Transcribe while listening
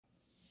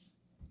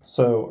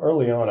So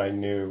early on, I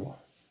knew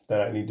that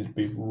I needed to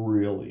be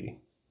really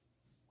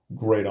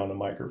great on a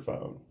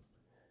microphone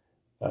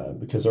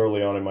because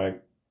early on in my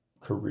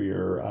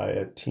career, I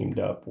had teamed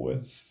up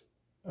with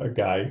a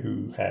guy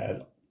who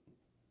had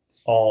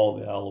all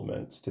the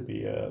elements to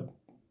be a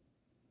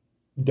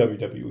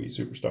WWE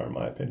superstar, in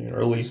my opinion,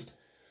 or at least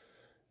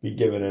be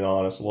given an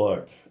honest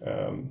look.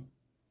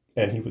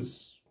 And he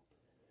was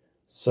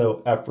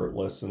so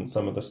effortless in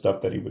some of the stuff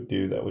that he would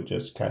do that would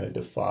just kind of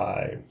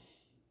defy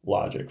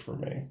logic for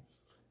me.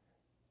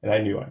 And I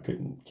knew I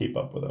couldn't keep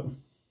up with him.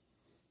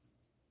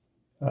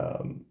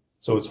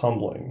 So it's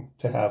humbling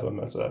to have him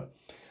as a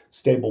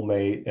stable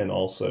mate and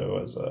also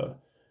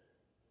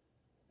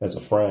as a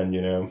friend,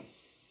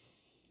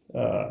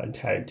 a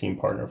tag team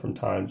partner from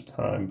time to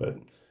time. But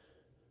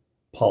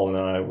Paul and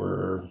I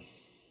were,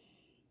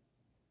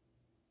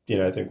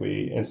 I think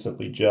we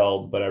instantly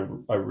gelled, but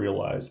I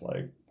realized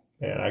like,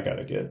 man, I got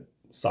to get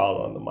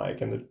solid on the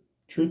mic. And the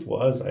truth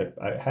was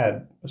I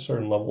had a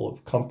certain level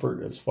of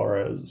comfort as far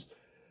as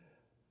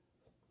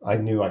I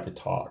knew I could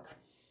talk.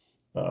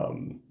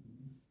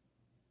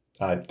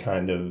 I'd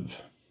kind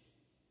of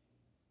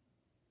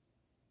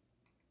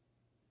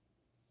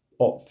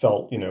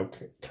felt,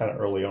 kind of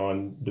early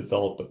on,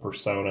 developed a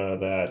persona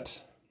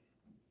that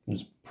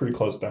was pretty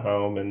close to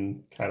home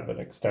and kind of an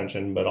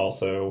extension, but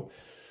also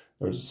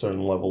there was a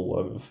certain level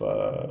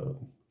of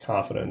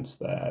confidence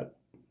that,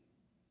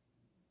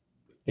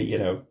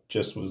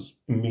 just was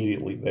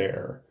immediately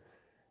there.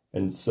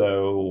 And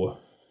so,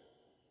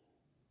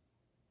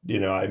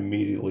 I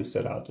immediately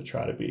set out to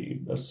try to be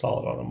as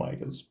solid on a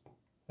mic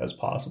as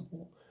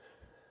possible.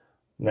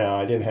 Now,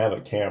 I didn't have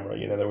a camera,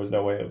 there was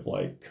no way of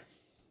like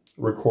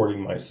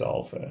recording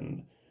myself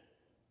and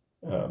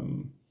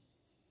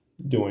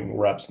doing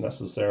reps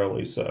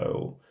necessarily.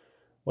 So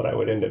what I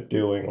would end up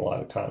doing a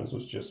lot of times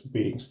was just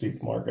being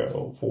Steve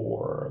Marco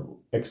for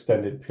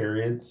extended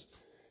periods,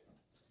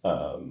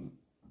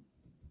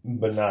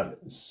 but not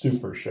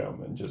super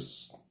showman.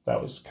 Just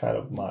that was kind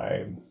of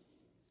my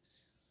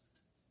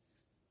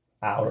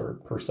outer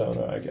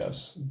persona, I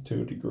guess,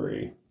 to a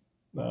degree.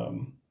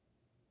 So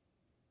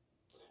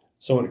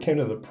when it came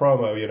to the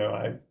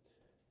promo,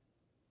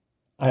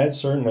 I had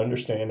certain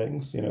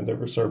understandings. There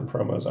were certain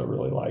promos I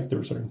really liked. There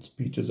were certain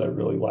speeches I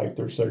really liked.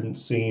 There were certain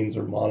scenes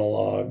or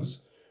monologues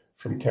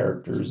from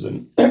characters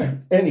in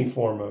any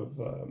form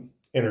of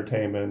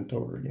entertainment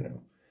or,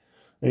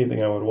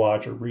 anything I would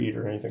watch or read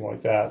or anything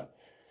like that.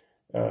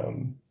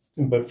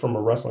 But from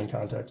a wrestling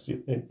context,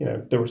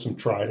 there were some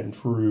tried and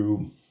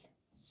true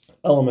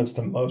elements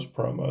to most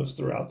promos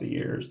throughout the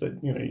years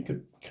that, you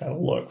could kind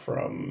of look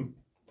from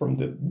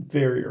the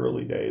very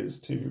early days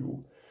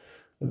to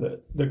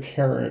the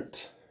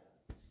current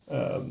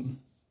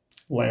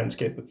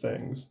landscape of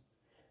things.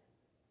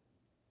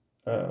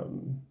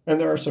 And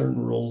there are certain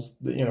rules,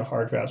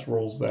 hard, fast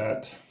rules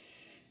that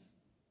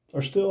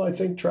are still, I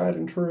think, tried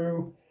and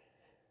true.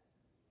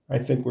 I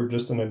think we're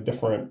just in a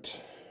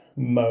different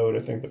mode. I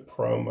think the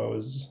promo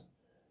is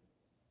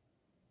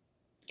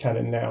kind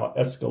of now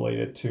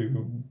escalated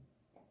to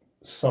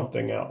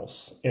something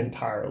else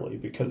entirely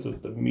because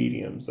of the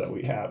mediums that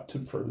we have to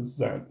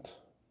present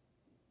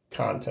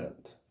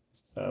content.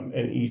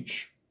 And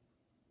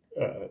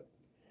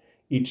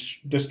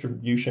each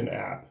distribution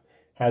app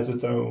has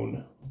its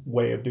own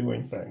way of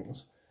doing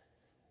things.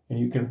 And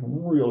you can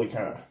really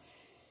kind of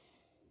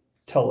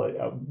tell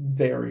a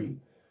very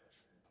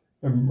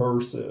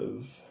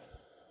immersive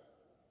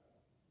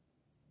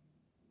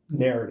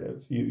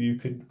narrative. You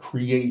could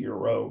create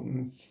your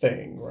own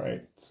thing,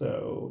 right?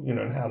 So,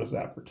 and how does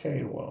that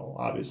pertain? Well,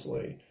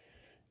 obviously,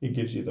 it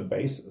gives you the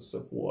basis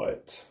of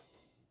what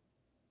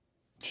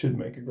should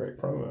make a great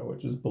promo,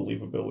 which is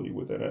believability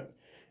within it,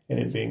 and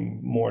it being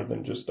more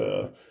than just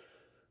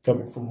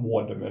coming from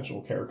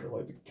one-dimensional character.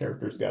 Like the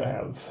character's got to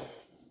have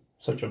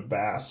such a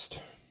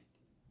vast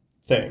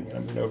thing. I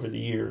mean, over the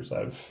years,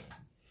 I've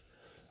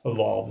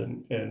evolved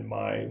and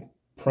my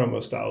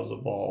promo styles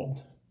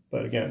evolved.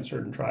 But again,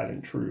 certain tried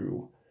and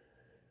true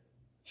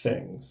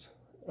things.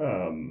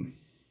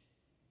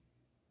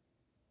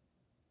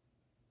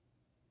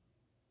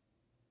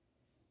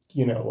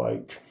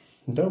 Like,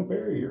 don't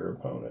bury your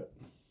opponent.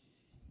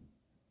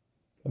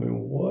 I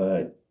mean,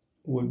 what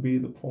would be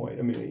the point?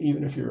 I mean,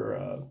 even if you're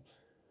a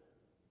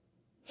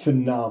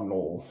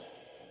phenomenal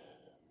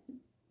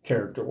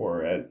character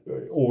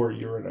or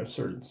you're in a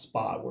certain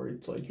spot where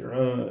it's like you're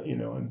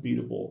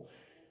unbeatable,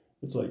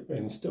 it's like,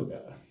 man, you still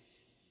gotta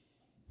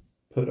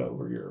put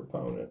over your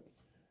opponent.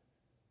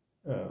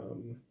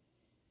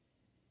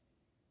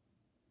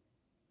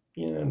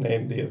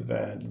 Name the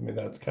event. I mean,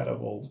 that's kind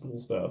of old school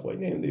stuff. Like,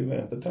 name the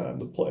event, the time,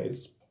 the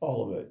place,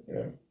 all of it.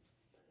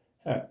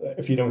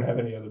 If you don't have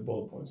any other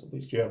bullet points, at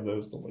least you have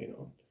those to lean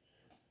on.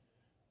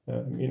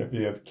 If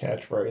you have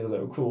catchphrase,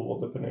 oh, cool,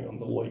 depending on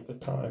the length of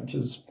time,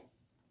 because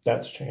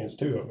that's changed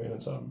too. I mean, in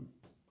some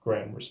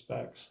grand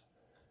respects.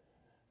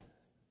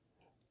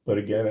 But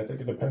again, I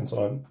think it depends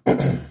on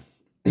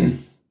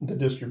the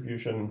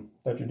distribution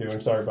that you're doing.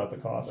 Sorry about the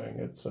coughing.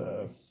 It's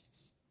I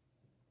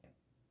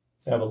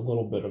have a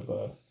little bit of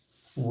a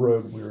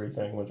road weary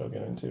thing, which I'll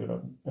get into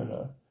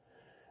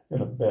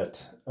in a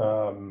bit.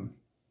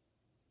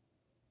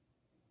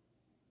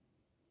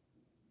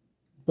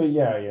 But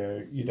yeah,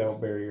 you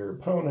don't bury your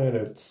opponent.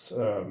 It's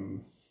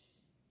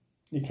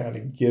you kind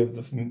of give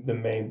the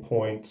main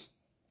points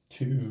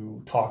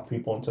to talk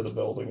people into the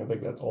building. I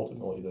think that's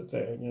ultimately the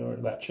thing, or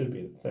that should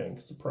be the thing,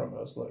 because the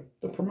promo is like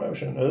the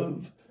promotion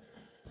of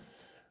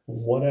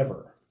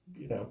whatever,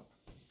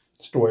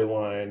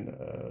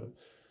 storyline,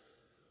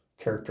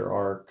 character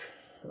arc,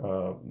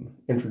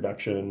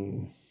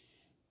 introduction,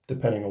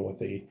 depending on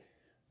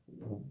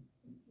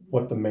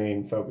what the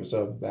main focus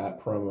of that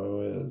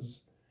promo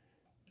is.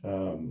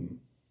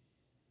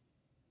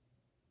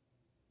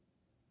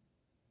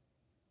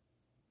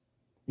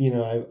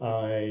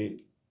 I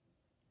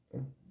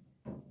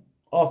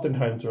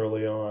oftentimes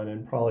early on,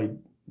 and probably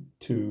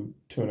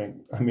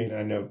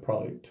I know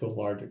probably to a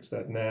large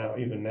extent now,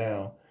 even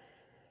now,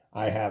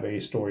 I have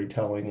a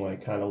storytelling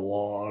like kind of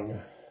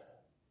long.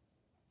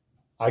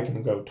 I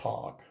can go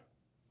talk,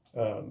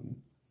 and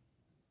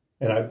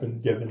I've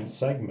been given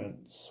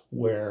segments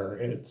where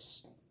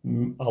it's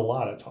a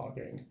lot of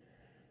talking,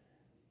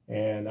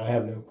 and I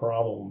have no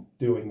problem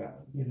doing that.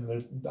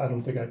 I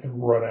don't think I can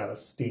run out of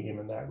steam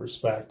in that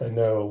respect. I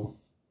know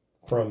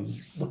from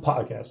the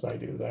podcast I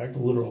do that I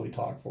can literally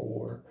talk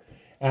for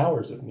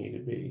hours if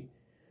needed be.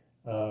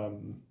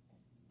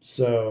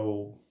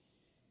 So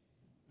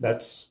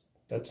that's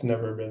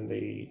never been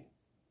the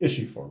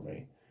issue for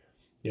me.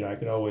 I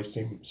can always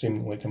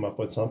seemingly come up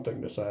with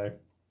something to say.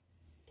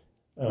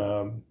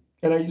 And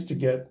I used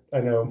to I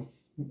know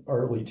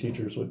early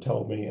teachers would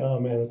tell me, oh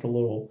man, it's a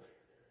little,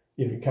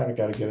 you kind of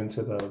got to get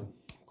into the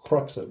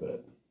crux of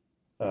it,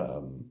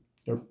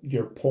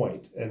 your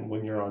point. And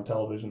when you're on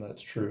television,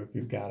 that's true. If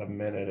you've got a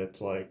minute,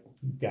 it's like,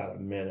 you've got a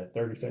minute,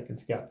 30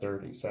 seconds, you got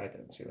 30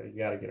 seconds. You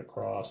got to get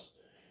across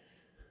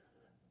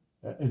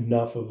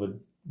enough of a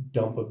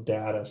dump of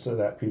data so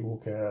that people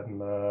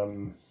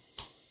can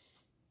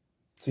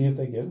see if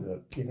they get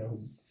it,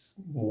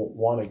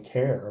 want to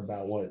care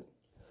about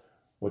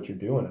what you're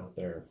doing out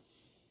there.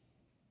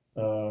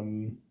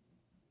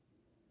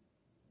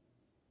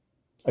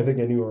 I think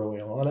I knew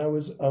early on I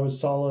was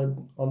solid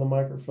on the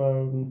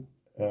microphone.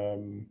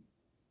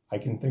 I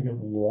can think of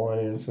one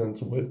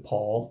instance with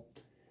Paul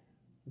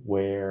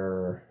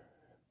where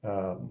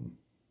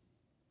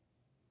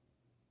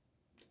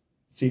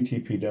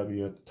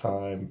CTPW at the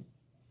time,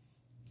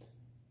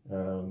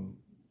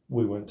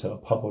 we went to a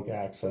public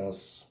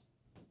access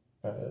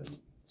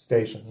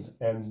station,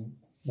 and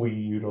we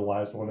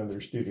utilized one of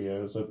their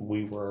studios, and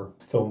we were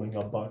filming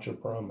a bunch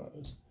of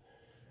promos.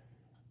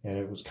 And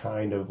it was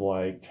kind of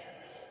like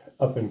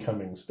up and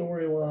coming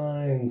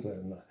storylines,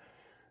 and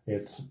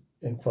it's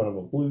in front of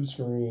a blue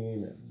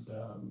screen,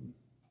 and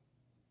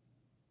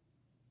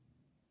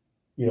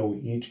we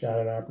each got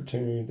an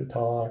opportunity to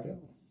talk.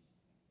 And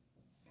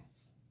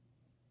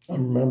I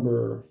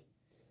remember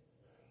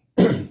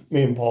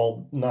me and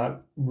Paul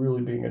not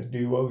really being a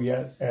duo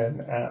yet,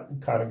 and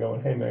kind of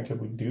going, hey man, could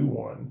we do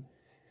one?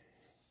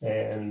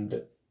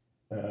 And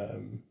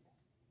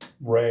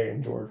Ray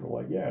and George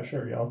were like, yeah,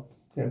 sure, y'all.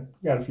 You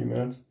got a few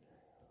minutes.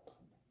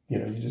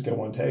 You just get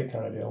one take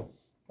kind of deal.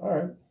 All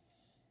right.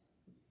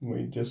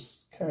 We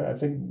just I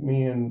think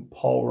me and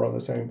Paul were on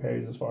the same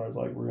page as far as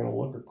like, we're going to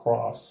look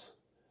across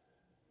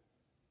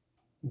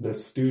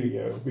this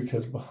studio,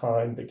 because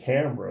behind the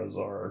cameras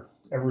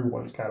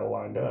everyone's kind of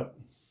lined up.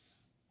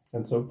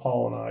 And so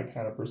Paul and I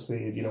kind of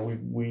proceed,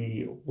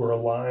 we were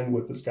aligned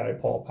with this guy,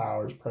 Paul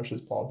Powers,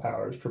 Precious Paul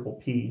Powers, Triple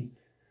P.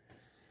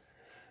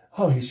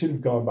 Oh, he should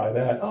have gone by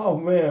that. Oh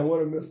man,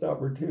 what a missed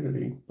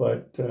opportunity.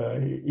 But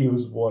he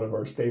was one of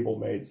our stable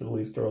mates, at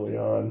least early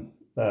on,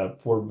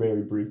 for a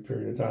very brief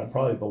period of time,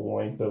 probably the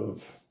length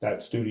of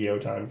that studio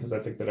time, because I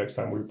think the next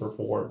time we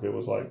performed, it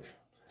was like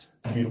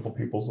Beautiful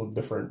People's a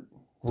different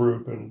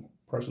group, and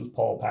Precious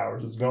Paul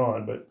Powers is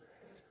gone. But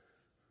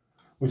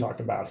we talked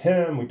about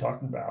him, we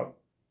talked about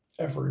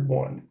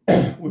everyone.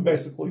 We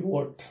basically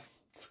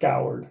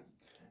scoured,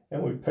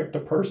 and we picked a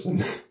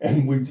person,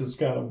 and we just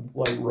kind of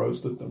like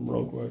roasted them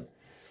real quick.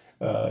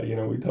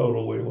 We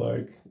totally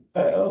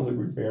I don't think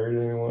we buried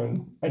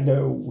anyone. I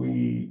know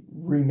we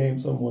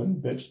renamed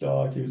someone Bitch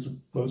Dog. He was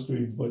supposed to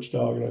be Butch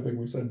Dog, and I think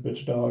we said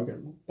Bitch Dog,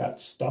 and that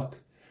stuck.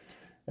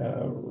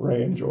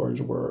 Ray and George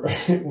were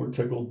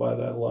tickled by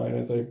that line,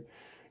 I think,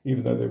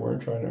 even though they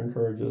weren't trying to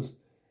encourage us.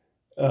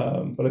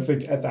 But I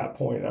think at that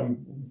point,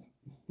 I'm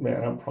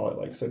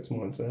probably like 6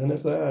 months in,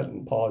 if that,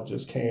 and Paul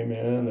just came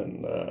in,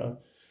 and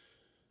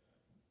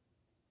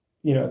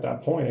at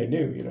that point I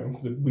knew,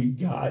 that we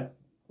got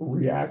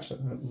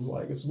reaction. It was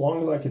like, as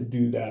long as I could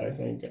do that, I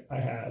think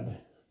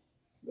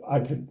I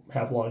could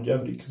have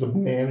longevity, because of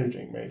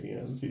managing maybe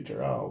in the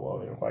future. Oh,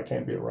 well, if I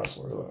can't be a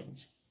wrestler, then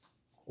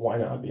why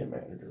not be a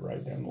manager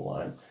right down the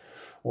line,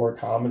 or a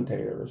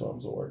commentator of some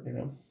sort,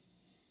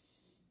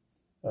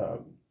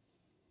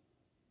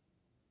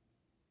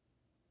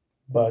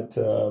 But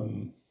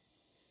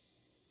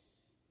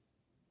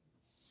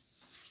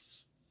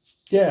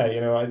yeah,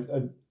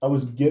 I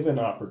was given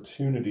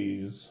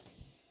opportunities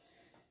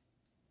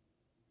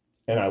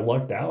and I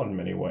lucked out in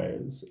many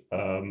ways.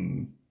 I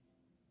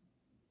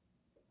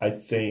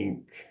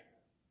think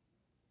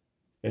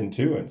in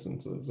two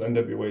instances,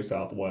 NWA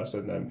Southwest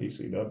and then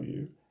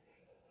PCW.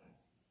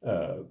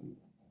 Uh,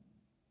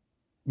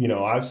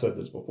 I've said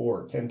this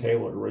before. Ken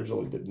Taylor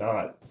originally did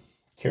not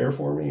care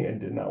for me and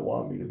did not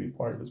want me to be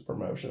part of his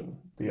promotion.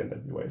 The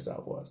NWA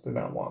Southwest did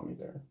not want me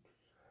there.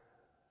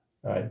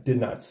 I did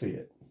not see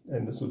it,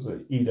 and this was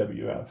an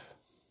EWF.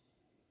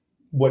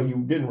 What he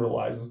didn't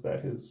realize is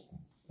that his,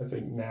 I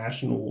think,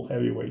 national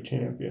heavyweight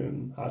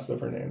champion, Hasta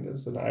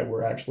Fernandez, and I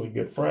were actually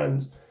good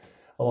friends,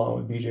 along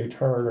with BJ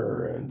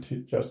Turner and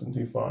Justin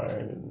Tufine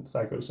and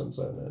Psycho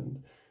Simpson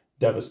and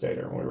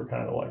Devastator. And we were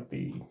kind of like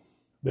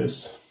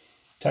this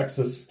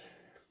Texas,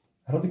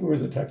 I don't think we were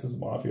the Texas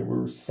Mafia, we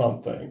were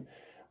something.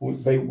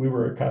 We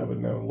were kind of a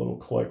known little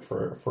clique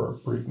for a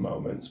brief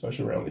moment,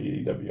 especially around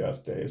the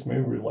EWF days.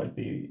 Maybe we were like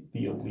the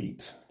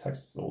elite,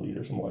 Texas Elite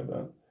or something like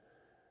that.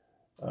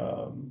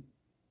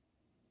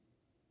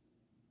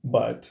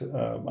 But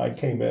I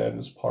came in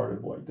as part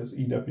of like this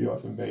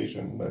EWF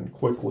invasion, and then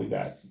quickly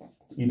that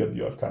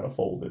EWF kind of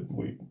folded.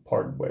 We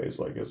parted ways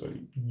like as a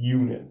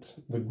unit,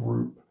 the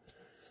group,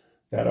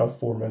 that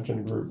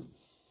aforementioned group.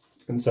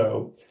 And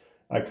so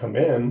I come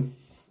in,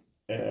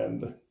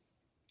 and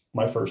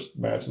my first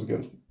match is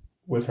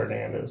with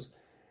Hernandez,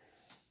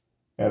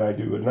 and I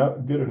do a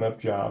good enough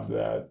job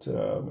that,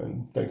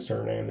 and thanks to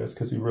Hernandez,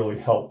 because he really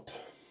helped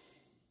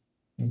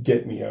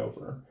get me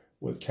over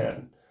with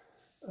Ken,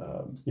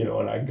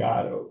 and I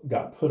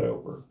got put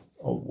over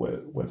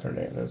with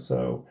Hernandez.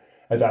 So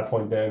at that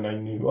point, then I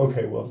knew,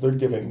 okay, well, they're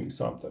giving me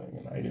something,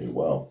 and I knew,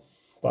 well,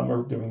 if I'm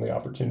ever given the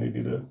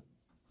opportunity to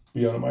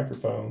be on a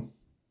microphone,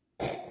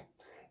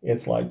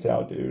 it's lights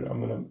out, dude.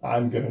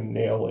 I'm gonna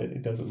nail it.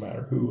 It doesn't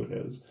matter who it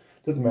is.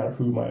 It doesn't matter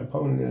who my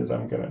opponent is.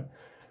 And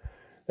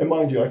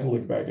mind you, I can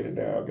look back at it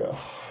now and go,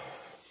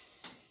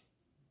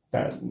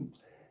 that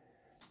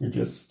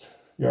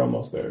you're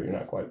almost there. You're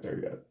not quite there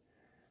yet.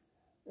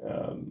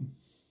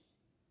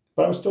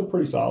 But I was still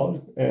pretty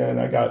solid, and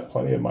I got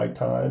plenty of mic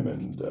time,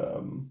 and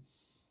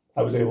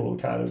I was able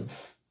to kind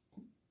of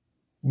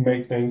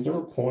make things. There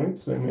were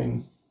points. I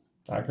mean,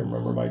 I can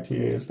remember my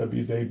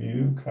TASW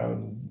debut, kind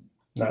of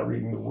not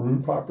reading the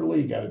room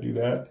properly. You got to do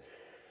that.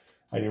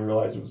 I didn't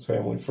realize it was a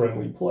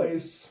family-friendly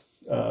place.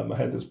 I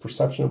had this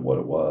perception of what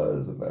it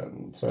was, and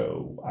then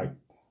so I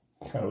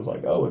kind of was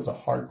like, oh, it's a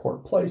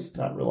hardcore place,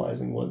 not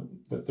realizing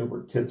that there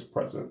were kids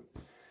present,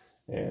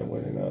 and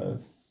went in a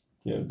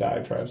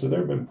diatribe. So there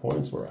have been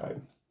points where I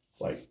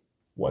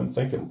wasn't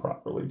thinking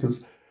properly,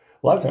 because a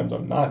lot of times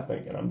I'm not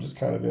thinking. I'm just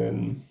kind of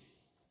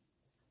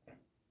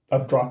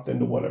I've dropped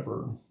into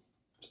whatever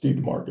Steve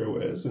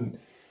DeMarco is, and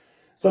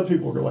some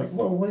people are like,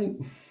 well, what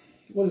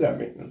does that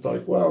mean? It's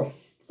like, well,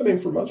 I mean,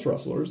 for most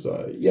wrestlers,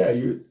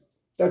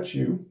 that's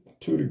you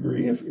to a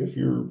degree if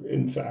you're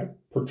in fact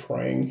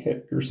portraying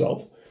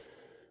yourself,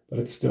 but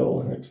it's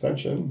still an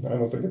extension. I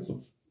don't think it's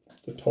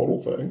the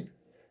total thing.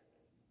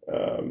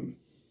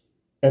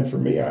 And for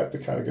me, I have to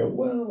kind of go,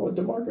 well,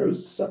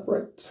 DeMarco's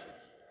separate.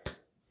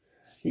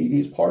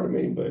 He's part of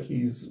me, but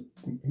he's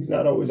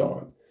not always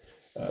on.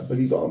 But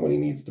he's on when he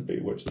needs to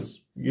be, which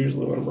is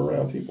usually when I'm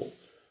around people,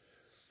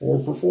 or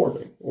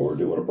performing, or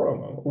doing a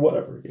promo, or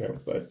whatever,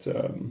 but,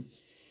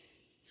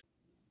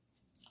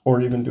 or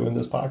even doing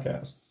this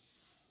podcast.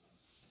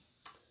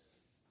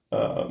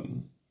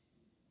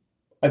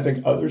 I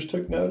think others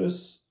took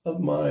notice of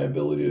my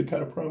ability to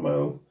cut a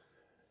promo.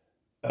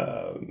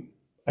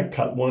 I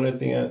cut one at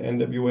the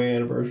NWA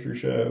anniversary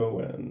show,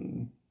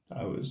 and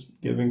I was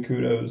given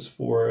kudos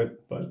for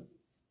it, but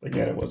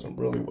again, it wasn't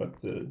really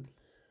what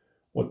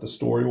the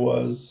story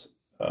was.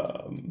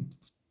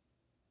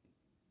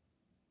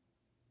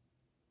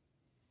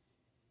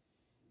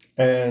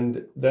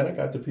 And then I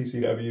got to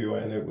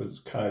PCW, and it was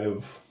kind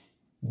of,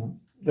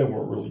 they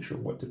weren't really sure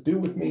what to do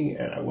with me,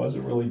 and I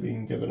wasn't really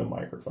being given a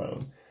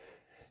microphone.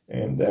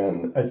 And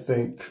then I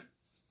think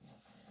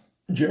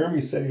Jeremy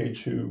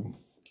Sage, who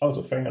I was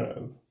a fan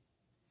of,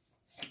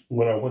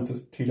 when I went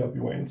to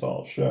TWA and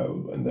saw a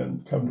show, and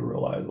then come to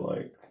realize,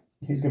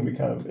 he's going to be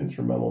kind of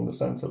instrumental in the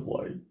sense of,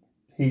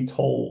 he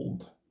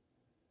told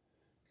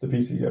the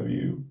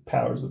PCW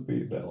powers that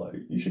be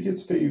that, you should get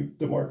Steve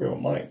DeMarco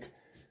a mic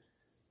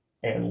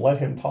and let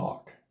him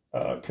talk,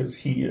 because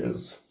he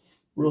is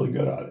really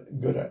good at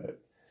it.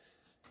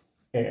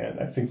 And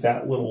I think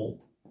that little,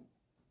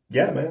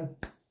 yeah, man,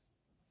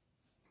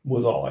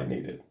 was all I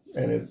needed.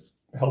 And it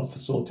helped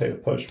facilitate a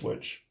push,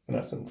 which, in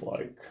essence,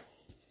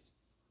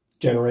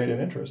 generated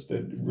interest.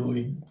 It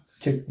really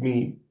kicked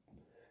me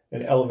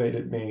and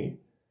elevated me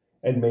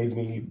and made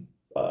me,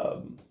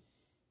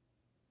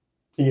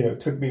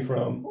 took me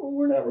from, oh,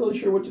 we're not really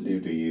sure what to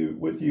do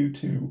with you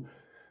to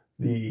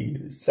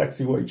the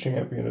sexy weight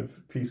champion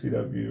of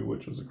PCW,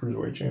 which was a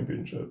cruiserweight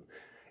championship,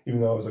 even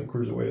though I was in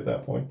cruiserweight at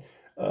that point,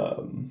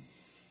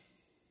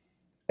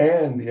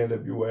 and the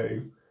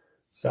NWA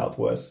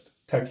Southwest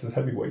Texas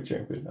heavyweight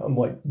champion. I'm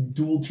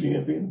dual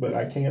champion, but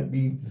I can't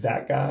be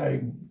that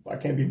guy. I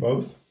can't be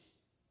both.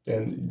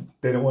 And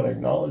they don't want to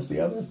acknowledge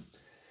the other.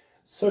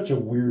 such a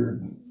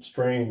weird,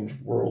 strange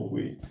world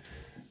we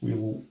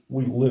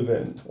live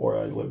in, or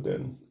I lived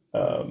in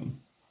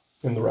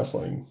the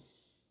wrestling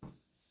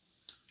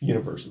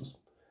universes.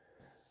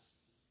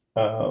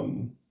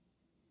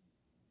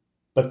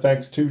 But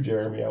thanks to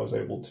Jeremy, I was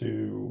able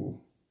to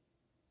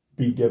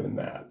be given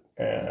that,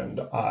 and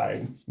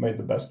I made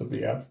the best of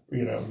the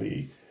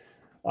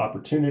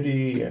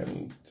opportunity,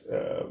 and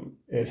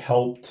it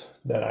helped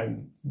that I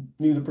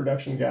knew the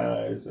production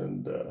guys,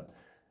 and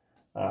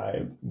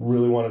I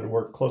really wanted to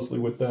work closely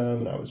with them,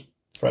 and I was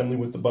friendly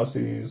with the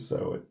bussies,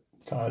 so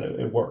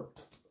it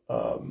worked.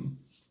 Not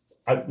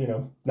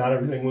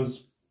everything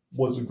was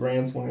a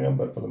grand slam,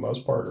 but for the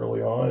most part,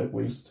 early on, at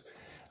least,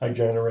 I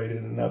generated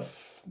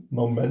enough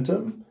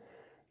momentum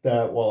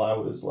that while I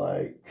was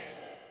like,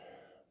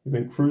 I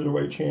think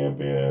cruiserweight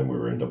champion, we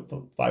were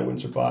into 5 win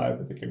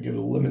survive. I think I get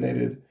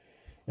eliminated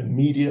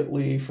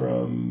immediately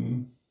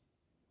from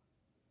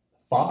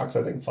Fox.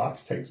 I think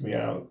Fox takes me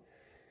out,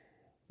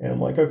 and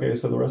I'm like, okay,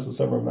 so the rest of the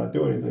summer I'm not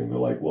doing anything. They're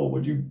like, well,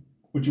 would you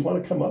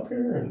want to come up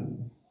here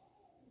and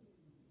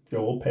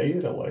we'll pay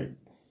you to like,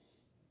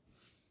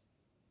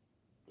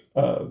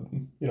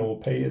 we'll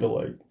pay you to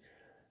like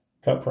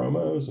cut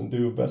promos and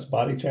do a best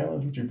body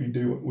challenge. Would you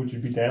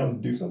be down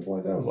to do something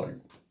like that? I was like,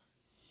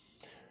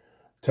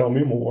 tell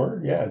me more.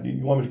 Yeah. Do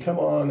you want me to come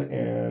on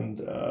and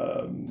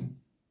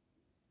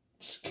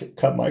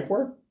cut mic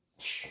work?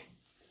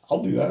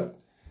 I'll do that.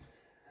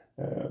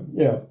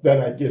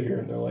 Then I'd get here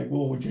and they're like,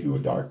 well, would you do a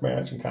dark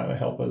match and kind of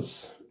help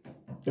us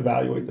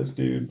evaluate this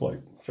dude?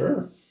 Like,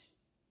 sure.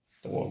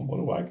 Well, what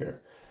do I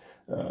care?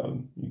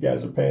 You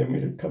guys are paying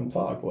me to come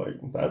talk. Like,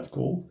 that's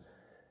cool.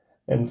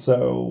 And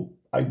so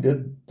I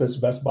did this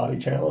best body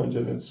challenge,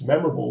 and it's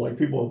memorable. Like,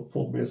 people have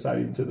pulled me aside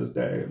even to this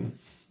day, and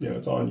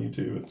it's on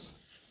YouTube. It's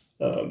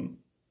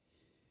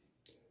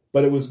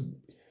but it was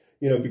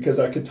because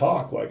I could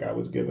talk. Like, I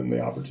was given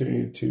the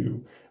opportunity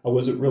to.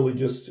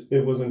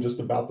 It wasn't just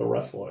about the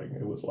wrestling.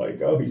 It was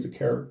like, oh, he's a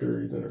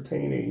character, he's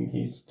entertaining,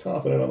 he's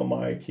confident on the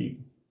mic, he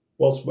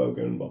well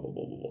spoken, blah blah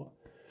blah blah blah.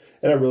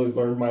 And I really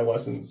learned my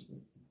lessons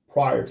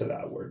prior to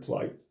that, where it's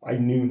like I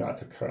knew not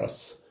to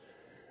cuss.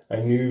 I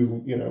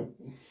knew,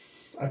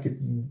 I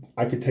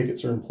could take it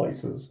certain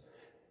places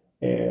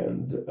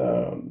and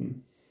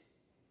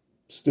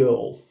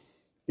still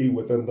be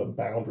within the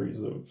boundaries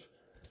of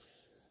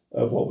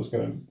what was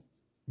going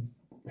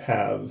to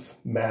have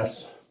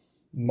mass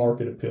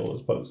market appeal,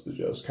 as opposed to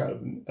just kind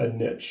of a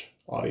niche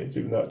audience.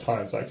 Even though at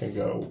times I can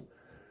go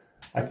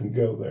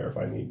there if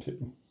I need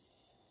to.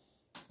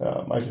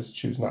 I just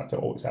choose not to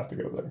always have to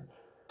go there.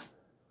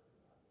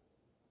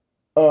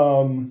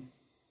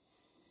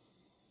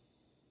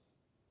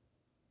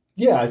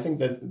 Yeah, I think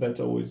that's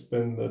always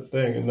been the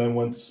thing. And then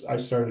once I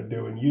started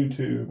doing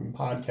YouTube and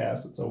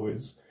podcasts, it's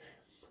always,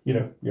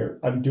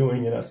 I'm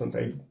doing in essence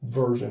a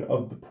version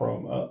of a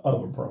promo,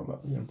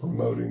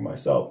 promoting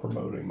myself,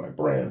 promoting my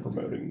brand,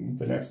 promoting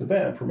the next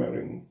event,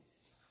 promoting,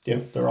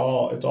 it's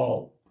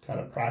all kind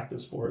of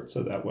practice for it,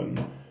 so that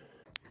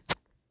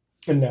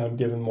and now I'm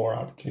given more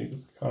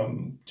opportunities to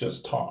come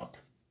just talk.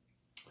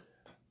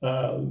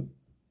 The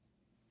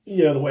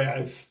way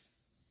I've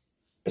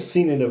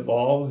seen it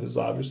evolve is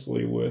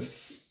obviously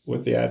with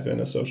the advent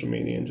of social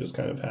media and just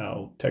kind of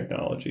how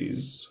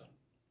technology's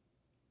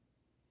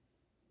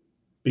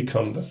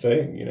become the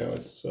thing.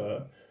 It's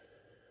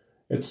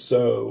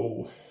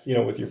so,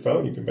 with your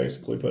phone, you can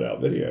basically put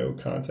out video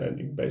content.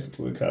 You can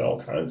basically cut all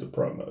kinds of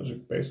promos. You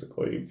can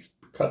basically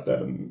cut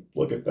them,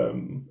 look at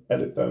them,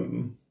 edit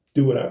them,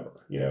 do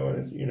whatever,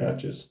 and you're not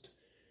just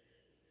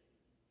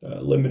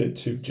limited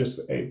to just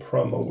a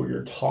promo where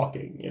you're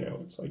talking.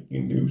 It's like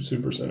you can do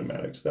super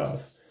cinematic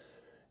stuff,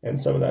 and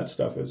some of that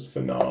stuff is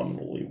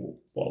phenomenally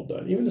well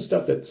done. Even the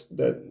stuff that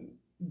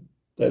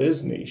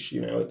is niche,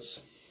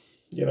 it's,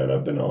 and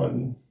I've been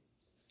on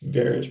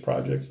various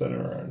projects that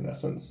are in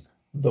essence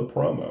the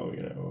promo,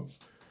 of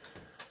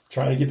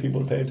trying to get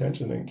people to pay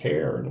attention and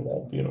care and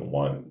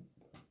want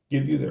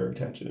give you their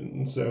attention.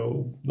 And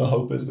so the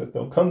hope is that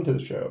they'll come to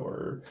the show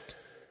or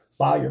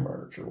buy your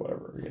merch or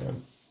whatever,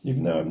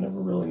 even though I've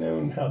never really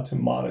known how to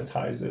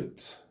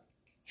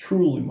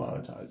truly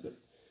monetize it.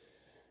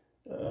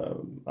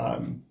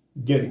 I'm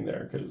getting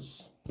there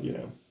because,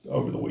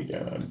 over the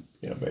weekend, I'm,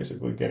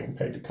 basically getting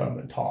paid to come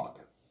and talk,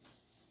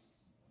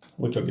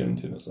 which I'll get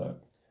into in a sec.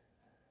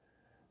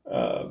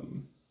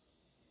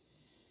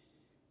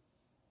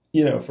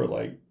 For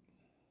like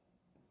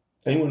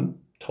anyone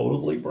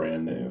totally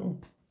brand new,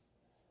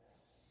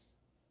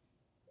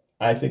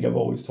 I think I've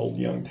always told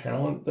young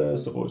talent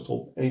this. I've always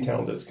told any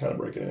talent that's kind of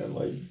breaking in,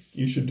 like,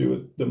 you should do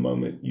it the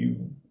moment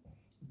you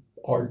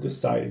are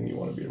deciding you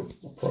want to be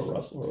a pro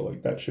wrestler.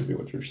 Like, that should be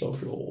what your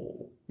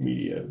social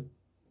media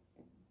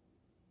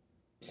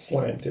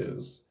slant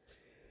is.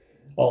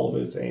 All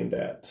of it's aimed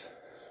at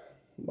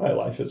my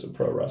life as a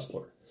pro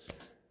wrestler.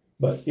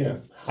 But,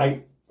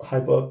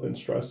 hype up and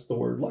stress the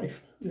word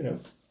life,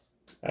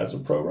 as a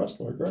pro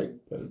wrestler,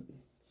 great, but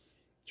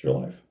it's your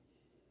life.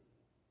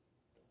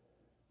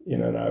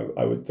 And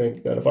I would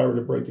think that if I were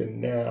to break in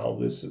now,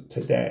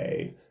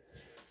 today,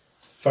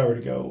 if I were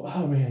to go,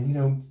 oh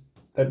man,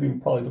 that'd be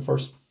probably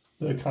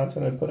the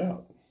content I'd put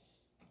out.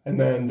 And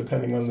then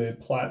depending on the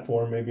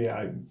platform, maybe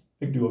I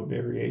do a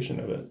variation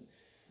of it.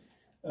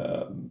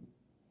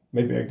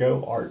 Maybe I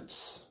go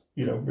arts,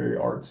 very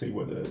artsy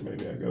with it.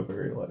 Maybe I go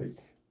very like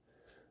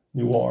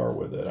noir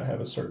with it. I have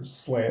a certain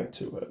slant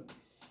to it.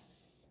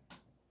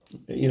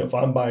 If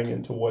I'm buying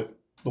into what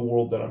the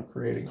world that I'm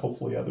creating,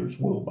 hopefully others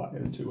will buy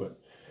into it.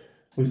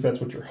 At least that's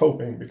what you're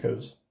hoping,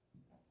 because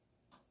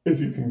if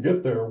you can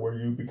get there where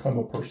you become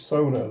a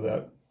persona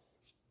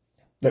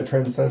that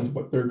transcends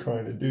what they're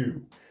trying to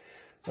do,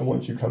 and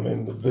once you come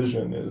in, the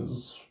vision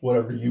is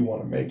whatever you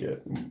want to make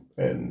it,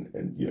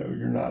 and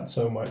you're not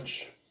so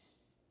much,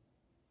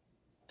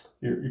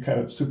 you're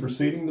kind of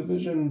superseding the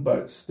vision,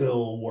 but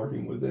still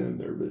working within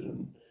their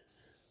vision.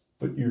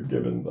 But you're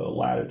given the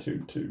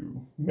latitude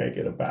to make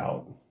it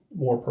about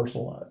more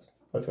personalized,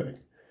 I think.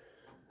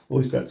 At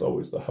least that's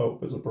always the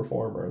hope as a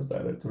performer, is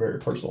that it's very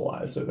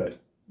personalized, so that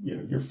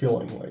you're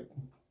feeling like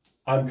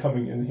I'm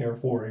coming in here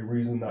for a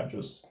reason, not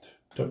just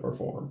to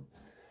perform.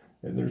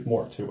 And there's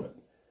more to it.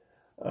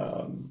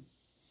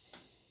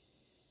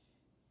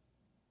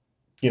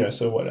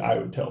 So what I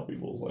would tell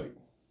people is like,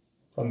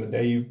 from the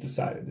day you've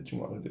decided that you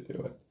wanted to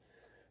do it.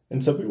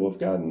 And some people have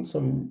gotten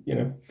some,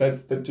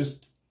 that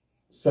just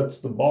sets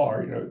the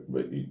bar,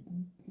 but you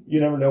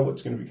never know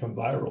what's going to become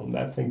viral, and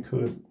that thing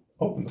could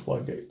open the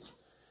floodgates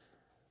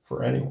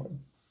for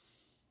anyone.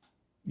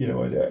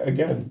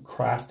 Again,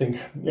 crafting,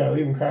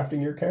 even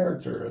crafting your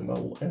character and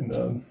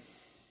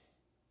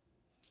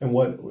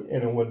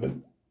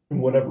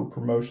whatever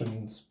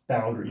promotions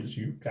boundaries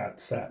you've got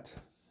set.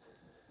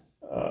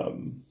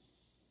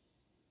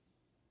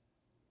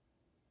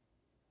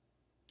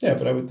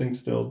 But I would think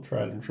still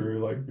tried and true,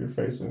 like if you're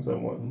facing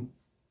someone,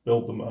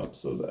 build them up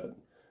so that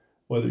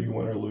whether you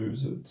win or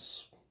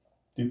lose,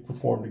 you've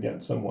performed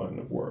against someone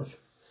of worth,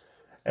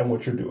 and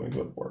what you're doing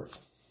with worth.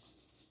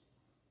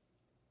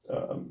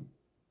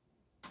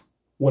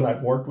 When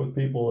I've worked with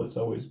people, it's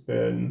always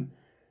been,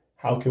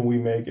 how can we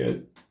make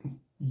it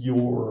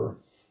your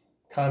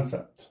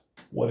concept?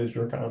 What is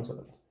your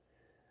concept?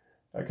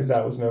 Because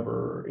that was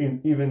never,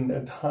 even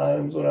at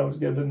times when I was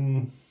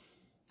given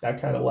that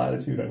kind of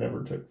latitude, I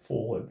never took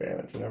full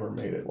advantage. I never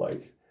made it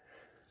like,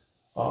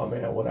 oh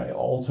man, what I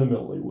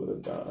ultimately would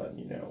have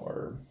done,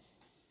 or,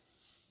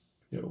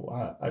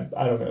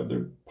 I don't know. There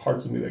are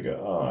parts of me that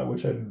go, oh, I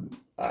wish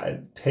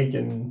I'd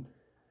taken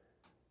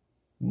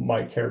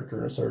my character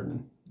in a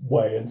certain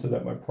way, and so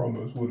that my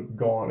promos would have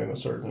gone in a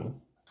certain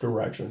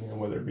direction,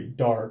 whether it be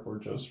dark or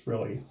just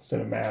really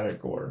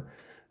cinematic or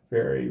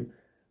very,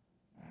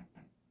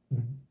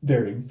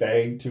 very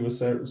vague to a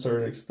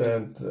certain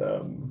extent.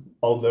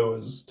 Although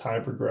as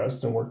time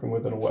progressed and working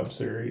within a web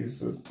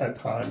series, at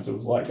times it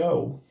was like,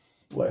 oh,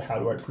 how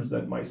do I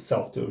present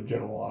myself to a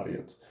general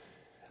audience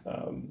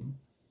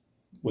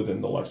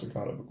within the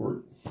lexicon of a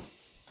group?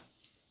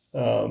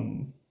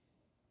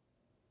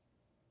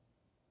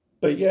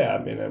 But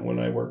yeah, when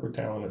I work with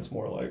talent, it's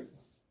more like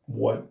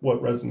what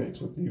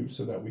resonates with you,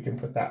 so that we can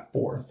put that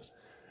forth,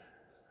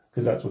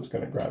 because that's what's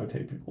going to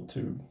gravitate people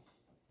to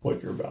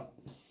what you're about.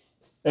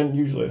 And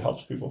usually it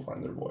helps people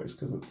find their voice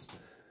because it's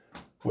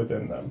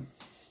within them.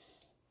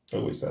 Or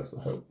at least that's the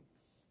hope.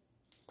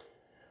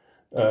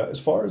 As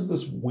far as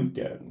this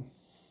weekend,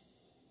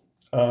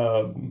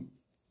 when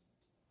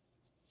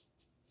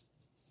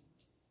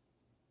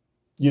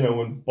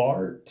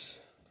Bart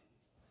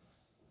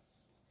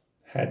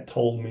had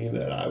told me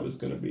that I was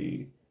going to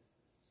be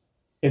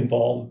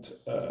involved,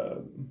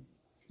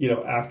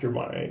 after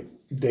my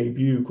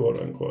debut, quote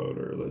unquote,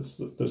 or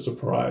the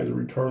surprise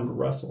return to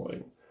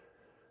wrestling,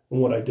 and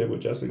what I did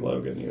with Jesse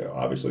Logan,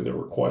 obviously there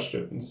were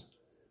questions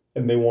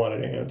and they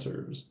wanted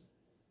answers.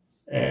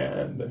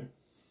 And,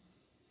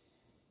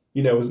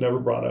 it was never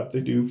brought up.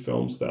 They do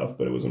film stuff,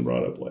 but it wasn't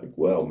brought up like,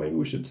 well, maybe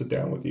we should sit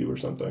down with you or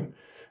something.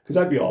 Because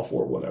I'd be all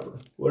for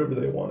whatever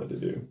they wanted to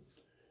do.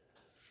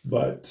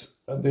 But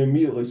they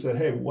immediately said,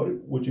 hey,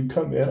 would you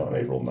come in on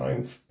April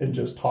 9th and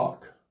just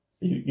talk?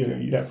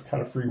 You'd have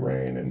kind of free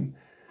reign and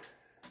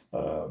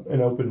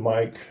an open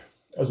mic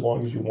as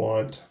long as you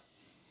want.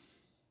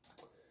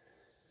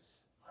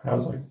 I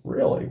was like,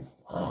 really?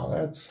 Wow,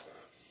 that's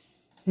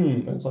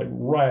like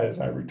right as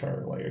I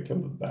returned. Like, I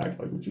come to the back,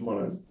 like, would you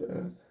want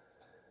to...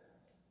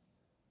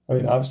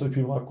 obviously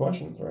people have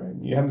questions, right?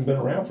 You haven't been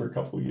around for a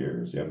couple of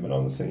years. You haven't been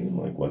on the scene.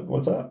 Like,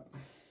 what's up?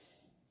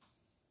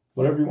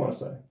 Whatever you want to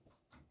say.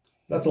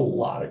 That's a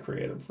lot of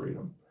creative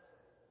freedom,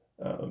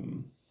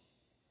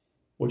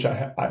 which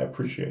I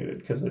appreciated,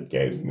 because it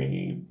gave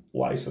me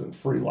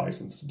free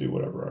license to do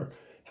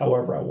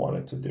however I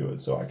wanted to do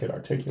it, so I could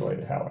articulate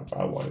it how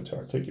I wanted to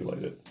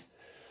articulate it.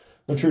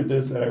 The truth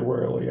is that I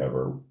rarely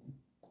ever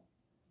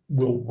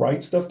will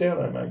write stuff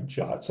down. I might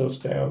jot stuff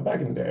down.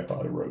 Back in the day, I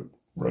probably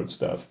wrote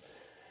stuff.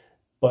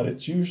 But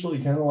it's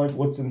usually kind of like,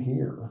 what's in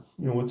here?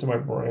 What's in my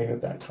brain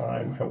at that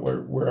time?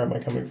 Where am I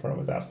coming from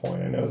at that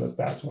point? I know that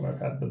that's when I've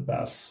had the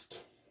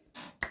best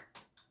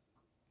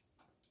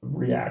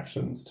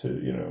reactions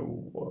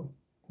to,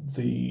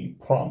 the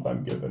prompt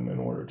I'm given in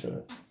order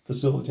to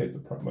facilitate the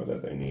promo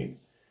that they need.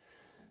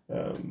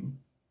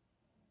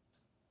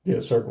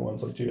 Certain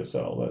ones like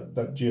GSL,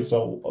 that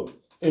GSL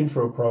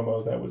intro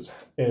promo that was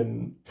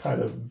in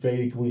kind of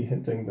vaguely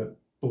hinting that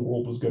the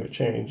world was going to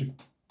change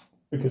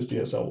because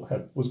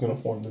GSL was going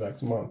to form the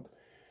next month.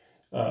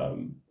 I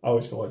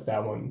always feel like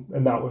that one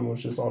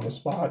was just on the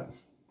spot.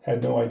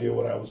 Had no idea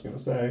what I was going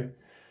to say.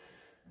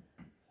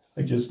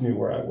 I just knew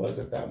where I was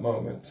at that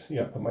moment.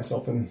 Put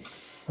myself in,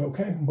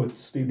 okay, what's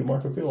Steve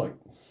DeMarco feel like?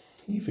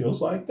 He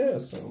feels like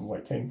this. And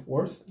what came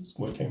forth is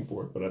what came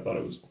forth. But I thought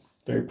it was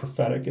very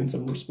prophetic in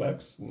some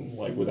respects, and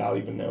like without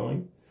even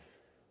knowing.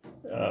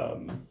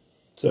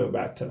 So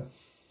back to,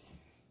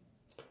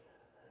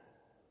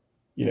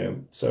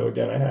 so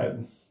again, I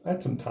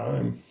had some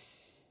time,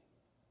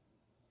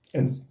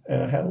 and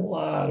I had a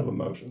lot of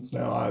emotions.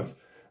 Now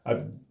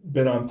I've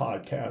been on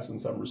podcasts in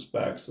some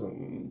respects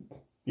and,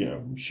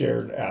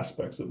 shared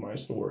aspects of my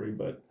story,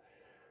 but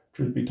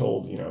truth be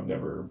told, I've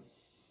never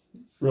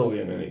really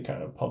in any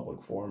kind of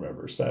public forum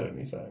ever said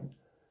anything.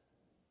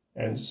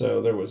 And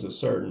so there was a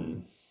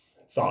certain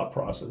thought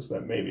process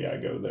that maybe I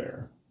go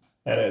there.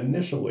 And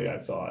initially I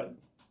thought,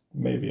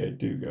 maybe I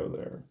do go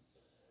there.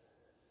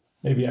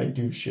 Maybe I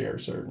do share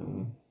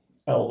certain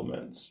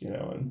elements,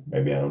 and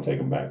maybe I don't take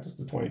them back just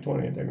to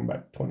 2020 and take them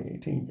back to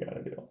 2018 kind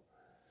of deal.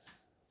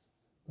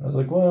 I was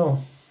like,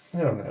 well,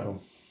 I don't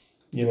know.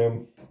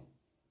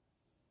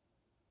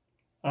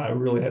 I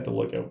really had to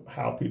look at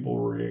how people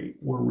were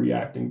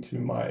reacting to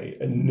my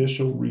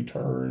initial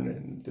return,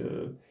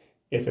 and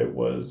if there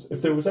was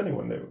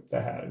anyone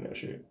that had an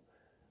issue.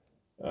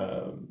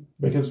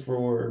 Because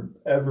for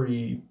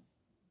every,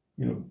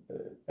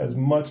 as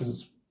much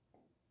as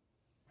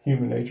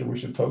human nature, we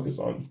should focus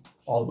on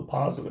all the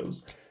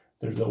positives,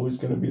 there's always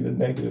going to be the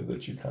negative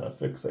that you kind of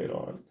fixate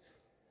on.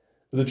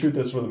 But the truth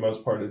is, for the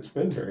most part, it's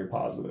been very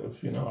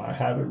positive. I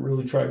haven't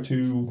really tried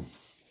to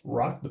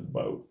rock the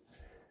boat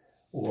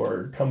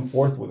or come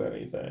forth with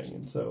anything.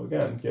 And so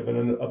again,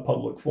 given a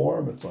public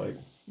forum, it's like,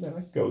 man, I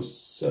could go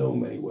so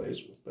many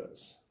ways with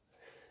this.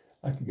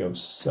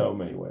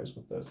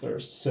 There are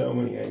so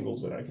many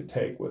angles that I could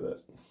take with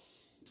it.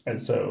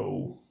 And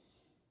so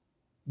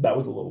that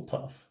was a little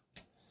tough.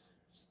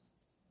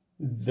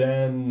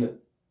 Then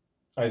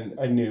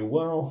I knew,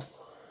 well,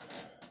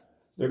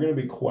 there are going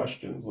to be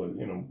questions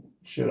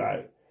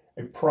that,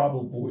 I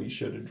probably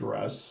should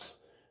address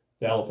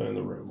the elephant in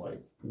the room,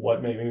 like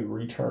what made me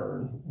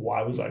return,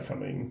 why was I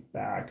coming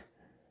back,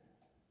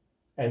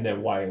 and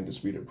then why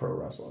Undisputed Pro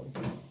Wrestling,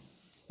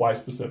 why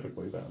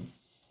specifically them,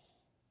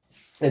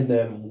 and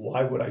then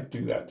why would I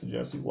do that to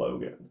Jesse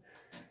Logan,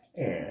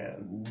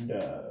 and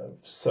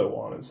so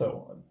on and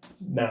so on.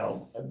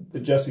 Now, the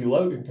Jesse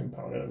Logan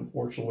component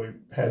unfortunately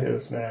had hit a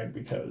snag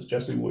because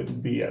Jesse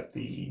wouldn't be at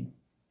the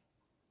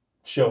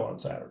show on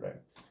Saturday.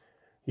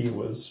 He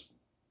was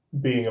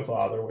being a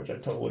father, which I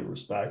totally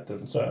respect,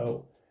 and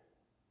so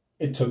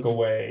it took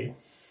away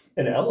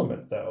an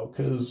element, though,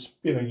 because,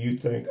 you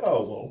think,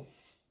 oh, well,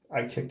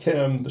 I kicked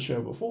him the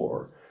show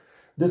before.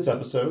 This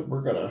episode,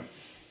 we're going to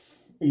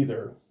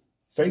either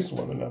face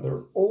one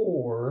another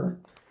or,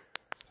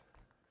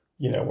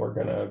 we're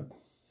going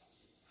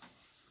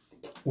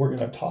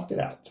to talk it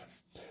out,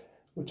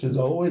 which is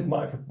always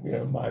my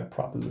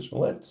proposition.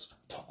 Let's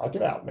talk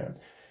it out, man.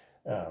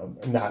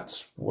 And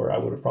that's where I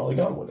would have probably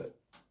gone with it.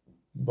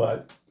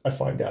 But I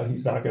find out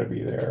he's not going to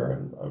be there.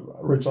 And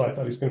originally I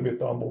thought he was going to be at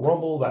the Humble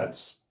Rumble.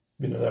 That's,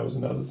 that was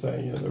another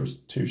thing. There was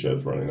 2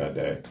 shows running that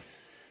day.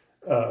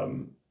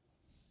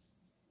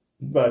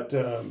 But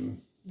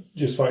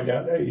just find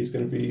out, hey, he's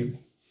going to be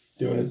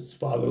doing his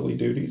fatherly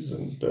duties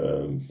and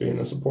being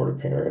a supportive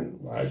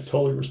parent. I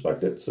totally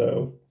respect it.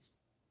 So,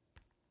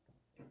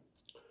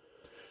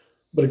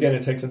 but again,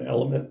 it takes an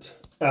element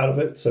out of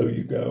it. So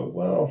you go,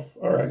 well,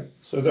 all right.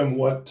 So then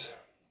what?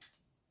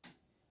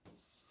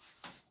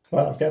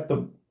 Well, I got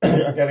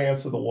to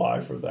answer the why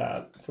for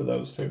that, for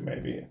those 2,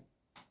 maybe.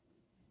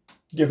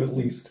 Give at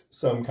least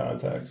some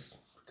context,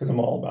 because I'm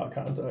all about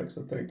context.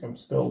 I think I'm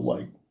still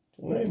like,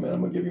 hey, man,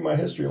 I'm going to give you my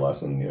history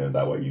lesson,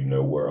 that way you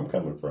know where I'm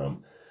coming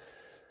from.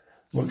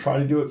 I'm going to try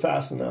to do it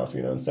fast enough,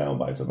 in sound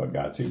bites if I've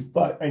got to,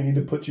 but I need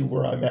to put you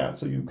where I'm at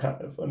so you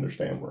kind of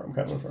understand where I'm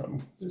coming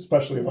from,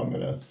 especially if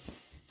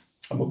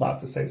I'm about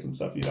to say some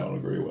stuff you don't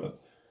agree with.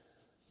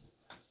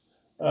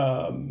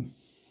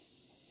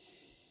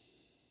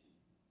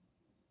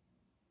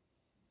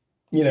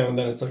 And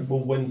then it's like,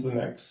 well, when's the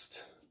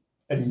next?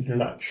 And you're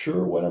not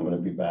sure when I'm going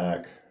to be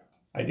back.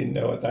 I didn't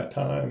know at that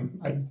time.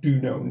 I do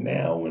know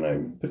now when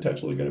I'm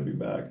potentially going to be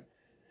back.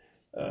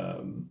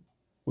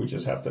 We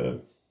just have to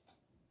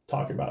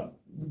talk about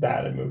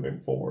that and moving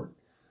forward,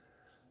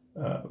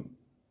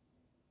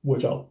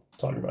 which I'll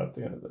talk about at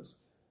the end of this.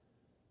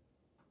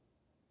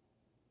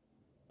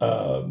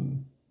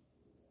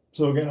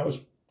 So again, I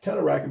was kind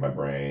of racking my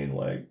brain,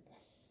 like,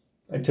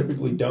 I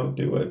typically don't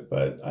do it,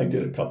 but I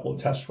did a couple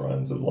of test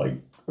runs of like,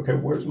 okay,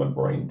 where's my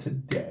brain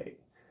today?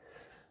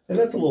 And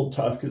that's a little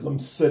tough because I'm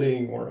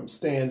sitting or I'm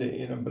standing,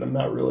 you know, but I'm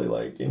not really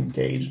like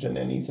engaged in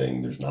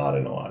anything. There's not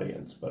an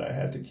audience, but I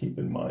had to keep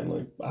in mind,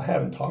 like, I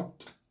haven't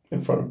talked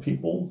in front of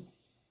people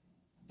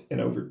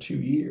in over 2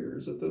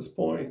 years at this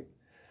point.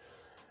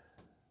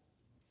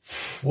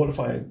 What if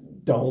I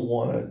don't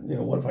want to, you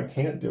know, what if I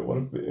can't do it? What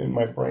if in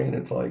my brain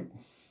it's like,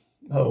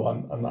 oh,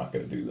 I'm not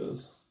going to do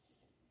this.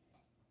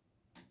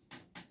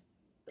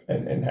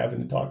 And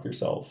having to talk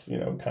yourself, you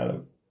know, kind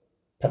of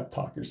pep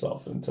talk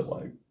yourself into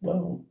like,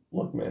 well,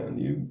 look, man,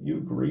 you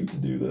agreed to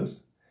do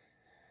this.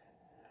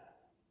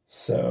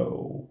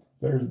 So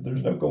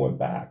there's no going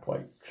back.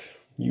 Like,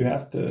 you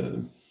have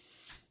to,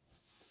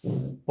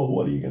 well,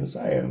 what are you going to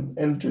say? And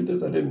the truth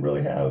is, I didn't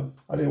want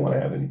to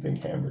have anything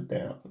hammered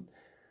down.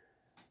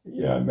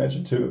 You know, I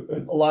mentioned too,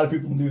 a lot of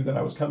people knew that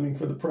I was coming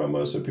for the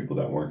promo, so people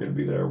that weren't going to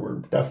be there were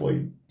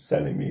definitely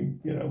sending me,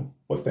 you know,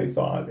 what they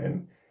thought.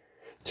 And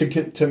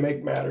to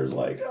make matters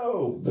like,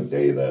 oh, the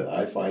day that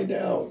I find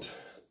out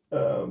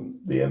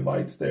the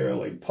invite's there,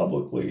 like,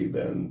 publicly,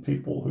 then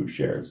people who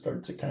shared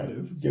start to kind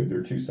of give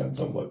their 2 cents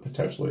on what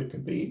potentially it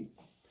could be.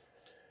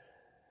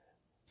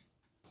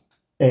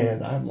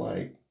 And I'm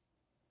like,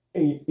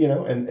 you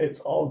know, and it's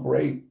all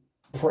great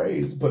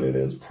praise, but it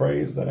is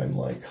praise that I'm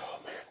like, oh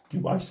man,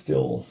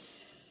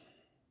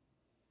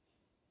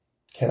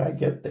 can I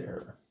get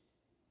there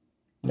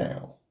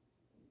now?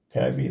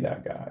 Can I be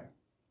that guy?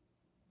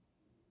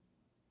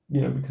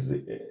 You know, because,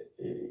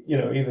 you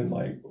know, even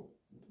like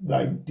the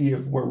idea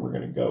of where we're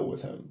going to go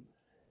with him,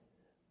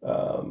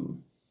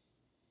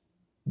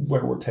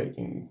 where we're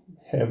taking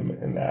him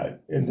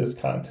in this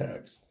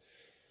context,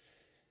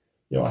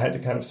 you know, I had to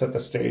kind of set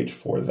the stage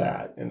for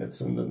that. And it's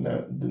in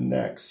the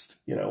next,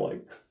 you know,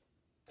 like,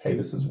 hey,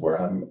 this is where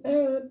I'm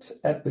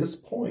at this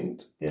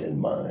point in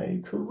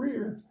my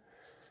career.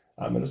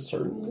 I'm at a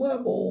certain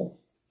level,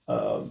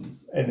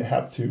 and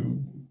have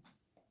to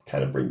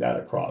kind of bring that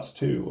across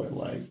too, and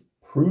like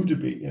prove to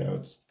be, you know,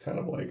 it's kind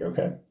of like,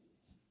 okay.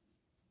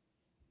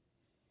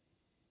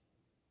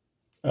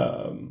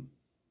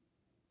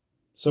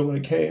 So when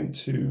it came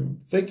to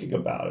thinking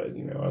about it,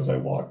 you know, as I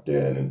walked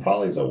in, and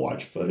probably as I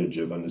watched footage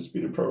of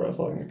Undisputed Pro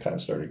Wrestling, I kind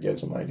of started to get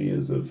some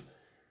ideas of,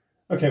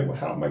 okay, well,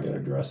 how am I going to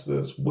address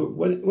this?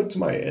 What's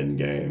my end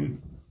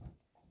game?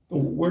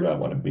 Where do I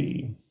want to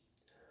be?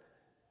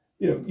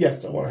 You know,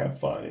 yes, I want to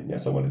have fun, and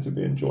yes, I want it to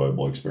be an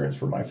enjoyable experience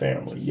for my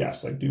family.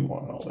 Yes, I do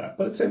want all that,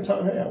 but at the same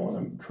time, hey, I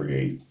want to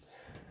create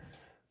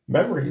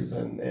memories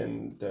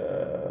and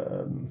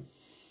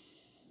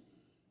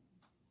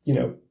you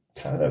know,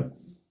 kind of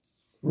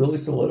really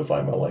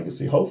solidify my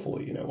legacy.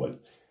 Hopefully, you know what?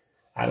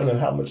 I don't know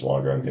how much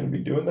longer I'm going to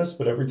be doing this,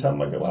 but every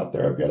time I go out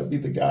there, I've got to be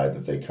the guy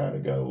that they kind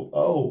of go,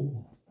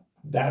 oh,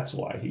 that's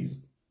why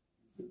he's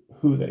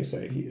who they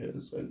say he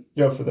is. And,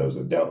 you know, for those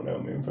that don't know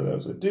me, and for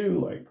those that do,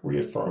 like,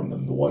 reaffirm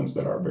them, the ones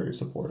that are very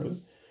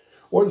supportive.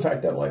 Or the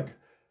fact that, like,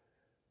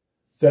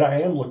 that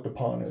I am looked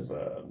upon as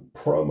a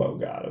promo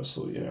goddess.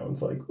 So, you know,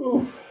 it's like,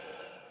 ooh,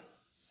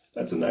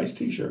 that's a nice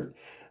t-shirt.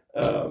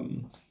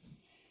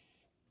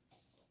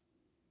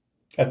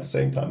 At the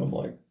same time, I'm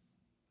like,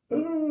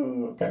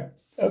 oh, okay.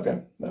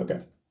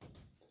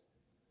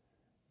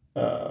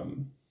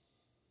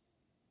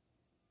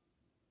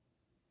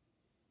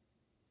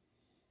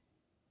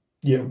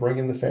 You know,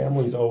 bringing the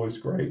family is always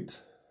great.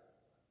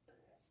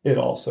 It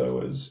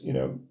also is, you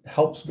know,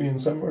 helps me in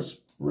some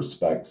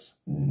respects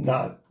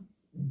not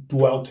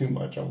dwell too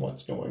much on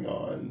what's going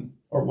on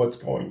or what's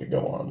going to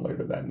go on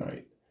later that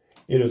night.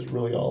 It is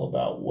really all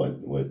about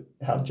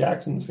how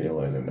Jackson's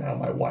feeling and how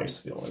my wife's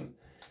feeling.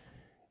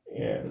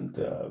 And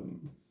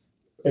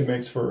it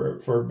makes for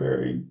a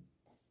very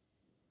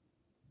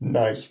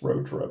nice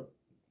road trip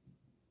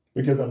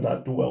because I'm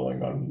not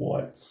dwelling on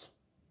what's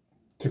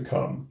to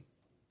come.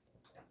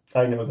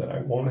 I know that I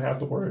won't have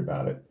to worry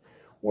about it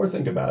or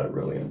think about it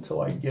really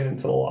until I get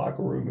into the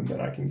locker room, and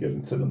then I can get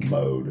into the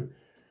mode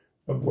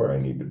of where I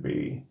need to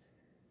be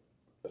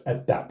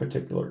at that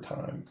particular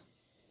time.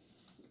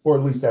 Or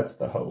at least that's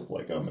the hope.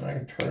 Like, I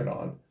can turn it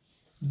on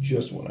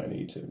just when I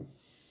need to.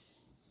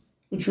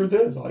 The truth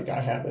is, like, I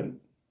haven't,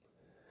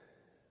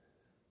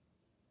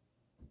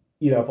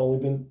 you know, I've only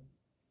been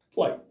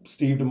like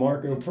Steve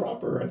DeMarco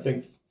proper, I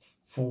think,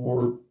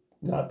 for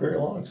not very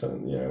long,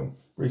 so, you know,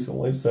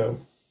 recently.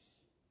 So,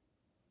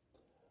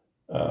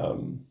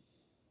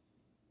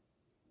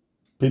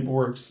 people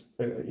were,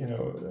 you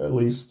know, at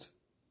least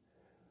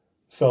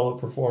fellow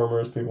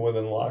performers, people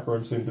within the locker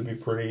room seemed to be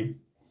pretty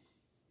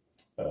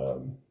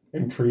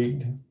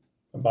intrigued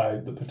by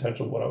the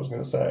potential of what I was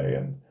going to say.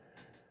 And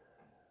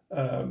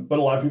but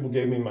a lot of people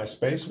gave me my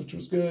space, which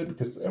was good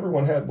because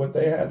everyone had what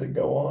they had to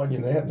go on. You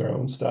know, they had their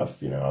own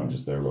stuff. You know, I'm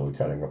just there really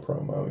cutting a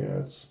promo. You know,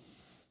 it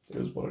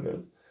is what it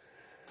is.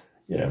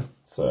 You know,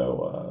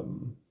 so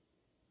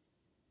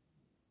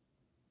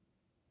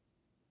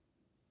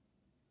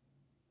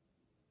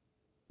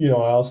you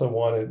know, I also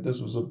wanted, this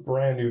was a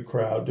brand new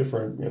crowd,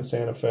 different, you know,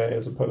 Santa Fe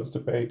as opposed to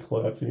Bay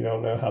Cliff. You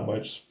don't know how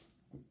much,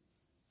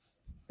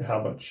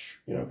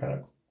 you know, kind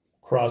of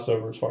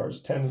crossover as far as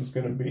attendance is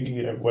going to be,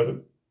 you know, whether,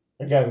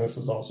 again, this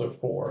is also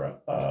for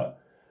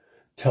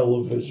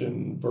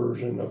television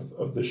version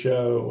of the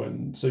show.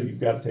 And so you've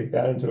got to take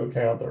that into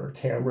account. There are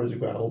cameras.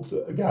 You've got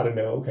to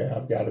know, okay,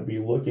 I've got to be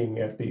looking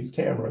at these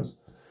cameras,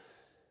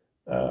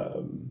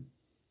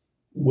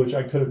 which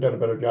I could have done a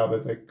better job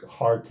at the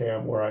hard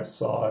cam where I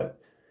saw it.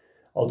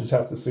 I'll just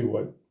have to see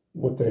what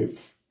they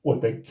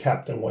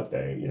kept and what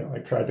they, I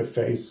tried to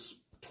face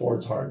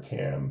towards hard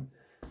cam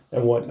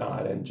and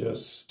whatnot, and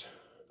just,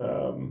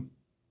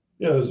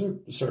 those are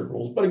certain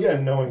rules. But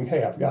again, knowing,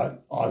 hey, I've got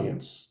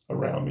audience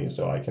around me,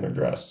 so I can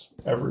address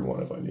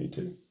everyone if I need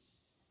to.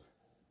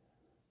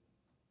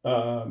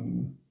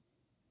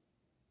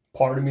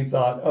 Part of me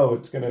thought, oh,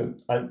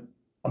 I'm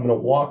gonna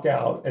walk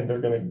out and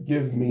they're gonna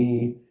give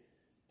me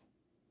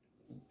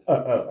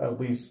at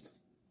least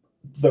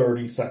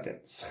 30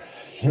 seconds.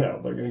 They're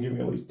gonna give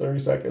me at least 30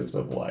 seconds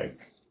of kind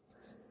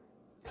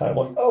of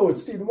like, oh,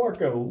 it's Steve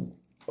DeMarco.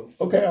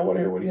 Okay, I want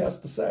to hear what he has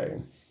to say.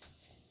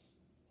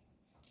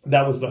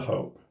 That was the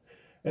hope.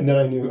 And then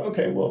I knew,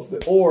 okay, well,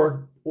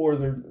 or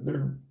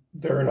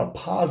they're in a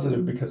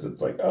positive, because it's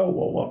like, oh,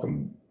 well,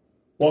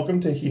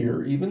 welcome to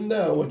here, even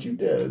though what you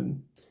did,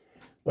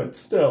 but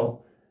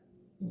still,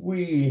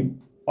 we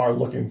are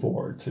looking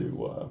forward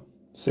to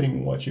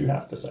seeing what you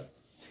have to say.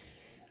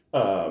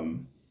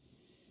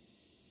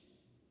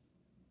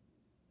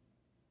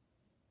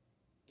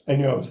 I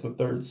knew I was the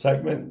third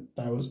segment.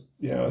 I was,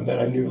 and then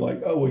I knew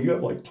oh, well, you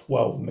have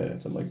 12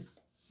 minutes. I'm like,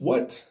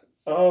 what?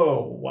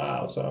 Oh,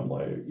 wow. So I'm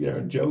like,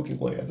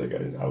 jokingly, I think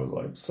I was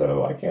like,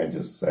 so I can't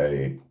just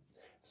say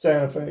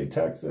Santa Fe,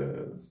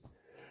 Texas,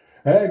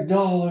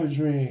 acknowledge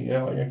me.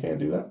 I can't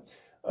do that.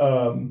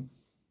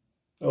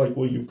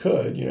 Well, you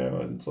could,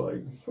 and it's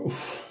like,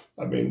 oof.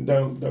 I mean,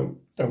 don't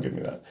give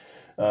me that.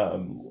 I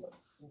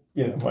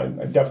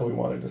definitely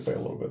wanted to say a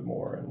little bit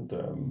more.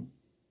 And,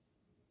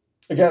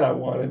 again, I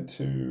wanted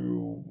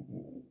to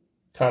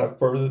kind of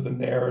further the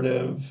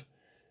narrative,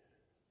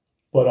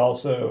 but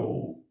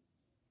also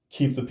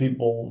keep the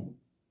people,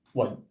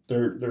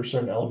 there's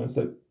certain elements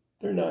that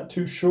they're not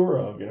too sure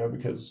of,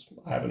 because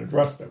I haven't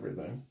addressed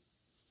everything.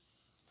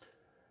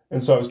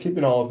 And so I was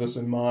keeping all of this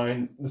in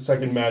mind. The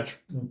second match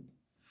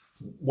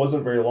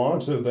wasn't very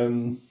long, so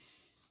then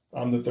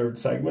I'm the third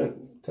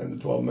segment, 10 to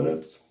 12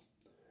 minutes.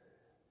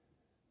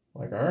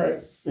 All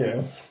right,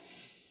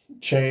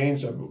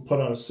 changed. I put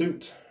on a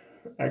suit.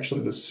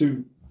 Actually, the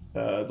suit,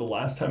 the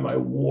last time I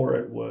wore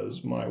it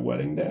was my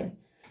wedding day.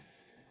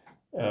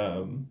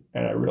 And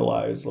I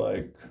realized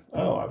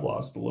oh, I've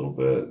lost a little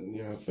bit,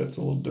 fits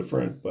a little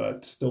different,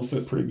 but still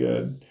fit pretty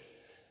good.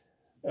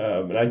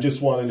 And I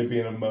just wanted to be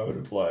in a mode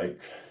of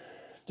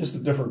just a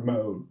different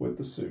mode with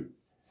the suit.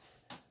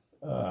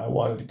 I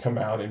wanted to come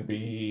out and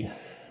be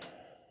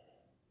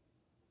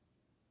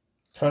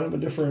kind of a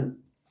different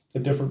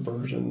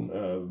version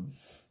of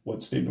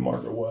what Steve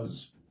DeMarco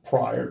was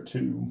prior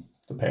to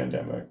the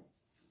pandemic,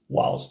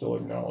 while still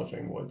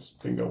acknowledging what's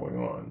been going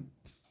on.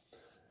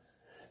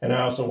 And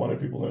I also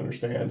wanted people to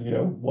understand,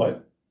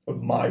 what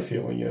my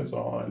feeling is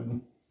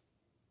on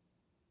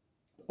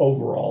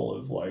overall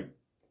of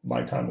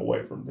my time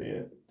away from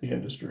the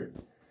industry.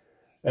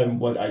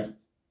 And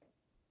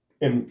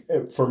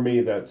for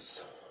me,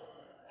 that's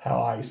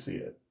how I see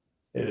it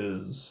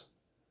is,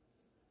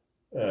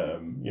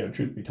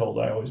 truth be told,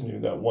 I always knew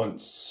that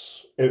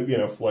once, if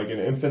an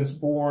infant's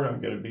born,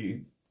 I'm going to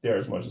be there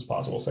as much as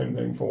possible. Same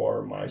thing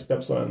for my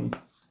stepson.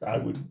 I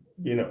would,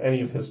 any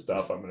of his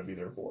stuff, I'm going to be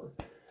there for.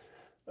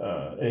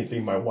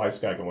 Anything my wife's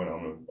got going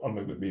on, I'm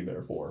going to be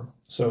there for.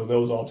 So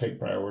those all take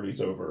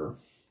priorities over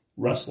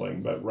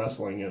wrestling, but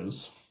wrestling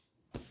is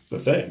the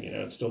thing,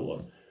 it's still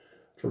a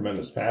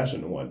tremendous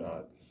passion and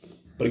whatnot.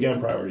 But again,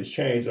 priorities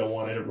change. I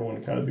wanted everyone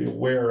to kind of be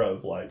aware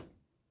of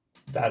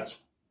that's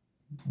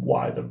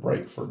why the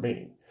break for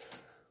me.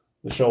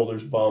 The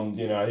shoulders bummed,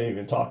 I didn't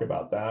even talk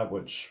about that,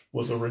 which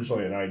was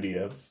originally an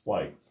idea of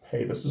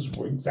hey, this is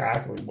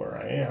exactly where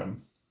I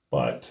am.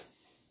 But,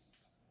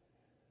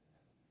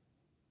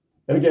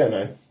 and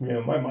again,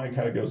 my mind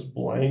kind of goes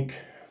blank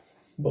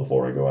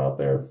before I go out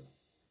there.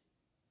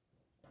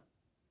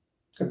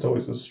 It's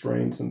always a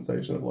strange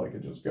sensation of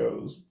it just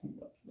goes,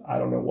 I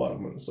don't know what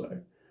I'm going to say.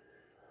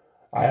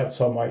 I have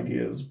some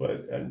ideas,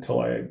 but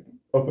until I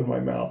open my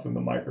mouth in the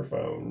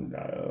microphone,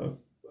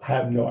 I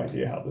have no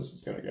idea how this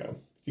is going to go.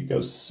 It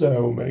goes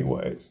so many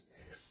ways,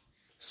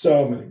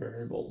 so many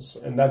variables.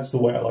 And that's the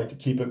way I like to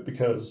keep it,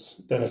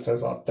 because then it's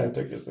as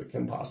authentic as it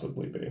can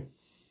possibly be.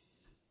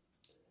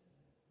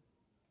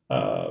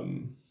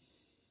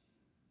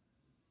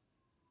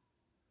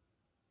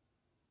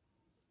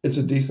 It's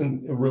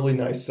a really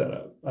nice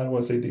setup. I don't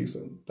want to say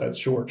decent. That's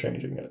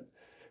shortchanging it.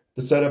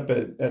 The setup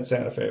at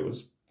Santa Fe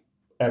was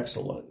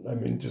excellent. I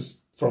mean,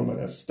 just from an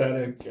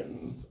aesthetic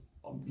and,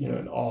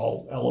 in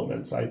all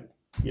elements, I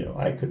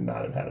could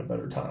not have had a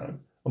better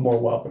time, a more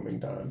welcoming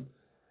time.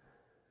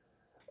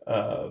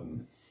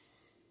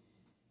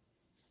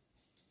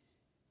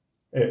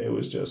 It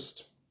was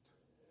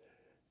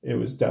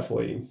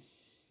definitely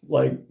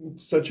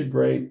such a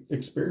great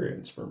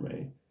experience for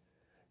me.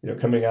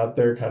 Coming out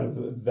there, kind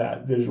of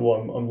that visual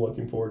I'm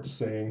looking forward to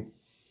seeing.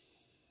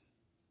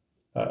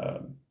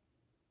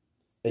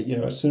 you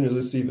know, as soon as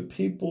I see the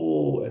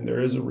people and there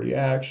is a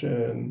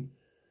reaction,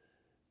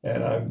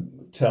 and I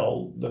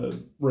tell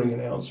the ring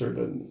announcer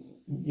to,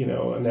 you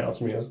know, announce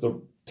me as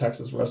the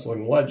Texas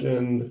wrestling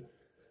legend,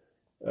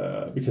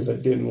 because I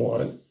didn't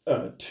want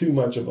too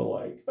much of a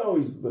like, oh,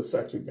 he's the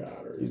sexy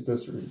god or he's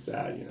this or he's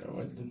that, you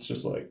know. It's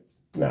just like,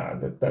 nah,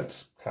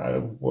 that's kind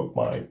of what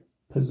my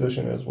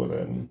position is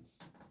within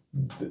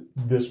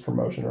this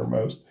promotion or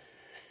most.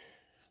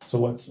 So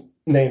let's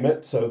name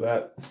it so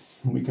that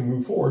we can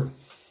move forward.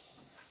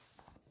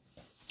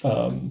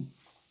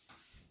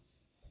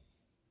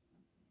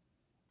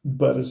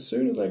 But as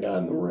soon as I got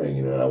in the ring,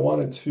 you know, and I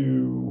wanted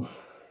to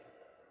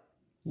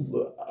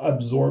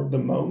absorb the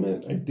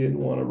moment. I didn't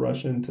want to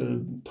rush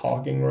into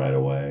talking right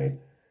away.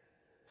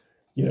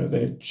 You know,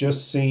 they had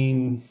just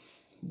seen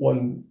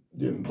the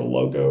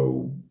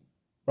Logo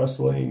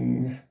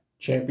Wrestling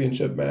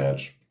Championship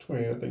match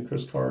between, I think,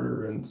 Chris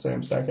Carter and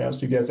Sam Stackhouse,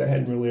 two guys I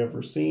hadn't really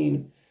ever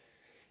seen.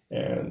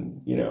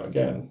 And, you know,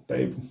 again,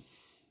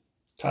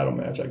 title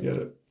match, I get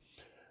it.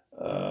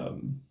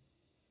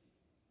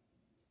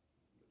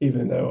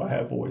 Even though I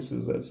have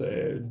voices that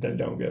say that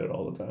don't get it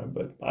all the time,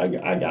 but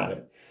I got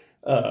it.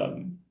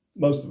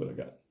 Most of it I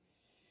got.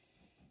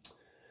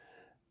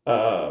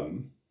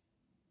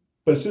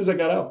 But as soon as I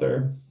got out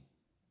there,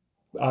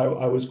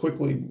 I was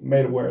quickly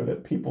made aware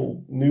that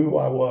people knew who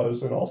I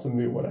was and also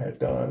knew what I had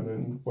done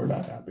and were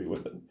not happy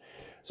with it.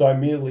 So I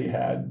immediately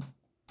had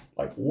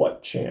like,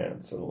 what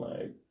chance? And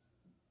like,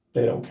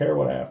 they don't care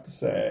what I have to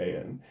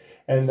say.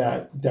 And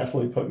that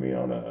definitely put me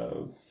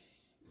on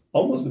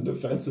almost a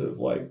defensive,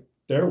 like,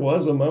 there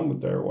was a moment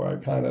there where I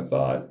kind of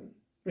thought,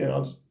 you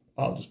know,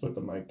 I'll just put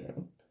the mic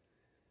down.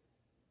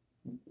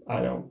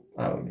 I don't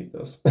need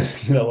this.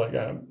 You know, like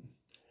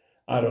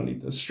I don't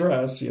need the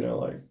stress, you know,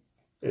 like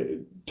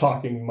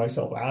talking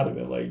myself out of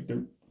it. Like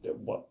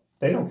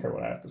they don't care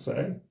what I have to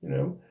say, you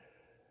know.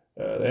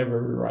 They have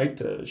every right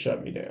to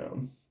shut me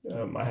down.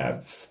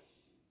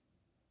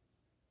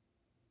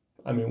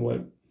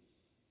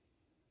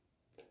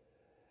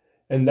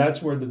 And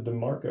that's where the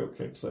DeMarco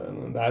kicks in.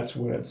 And that's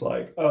when it's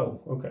like, oh,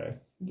 okay.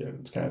 Yeah,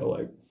 it's kind of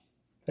like,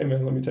 hey,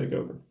 man, let me take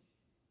over.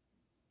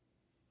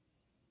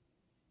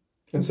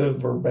 And so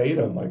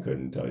verbatim, I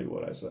couldn't tell you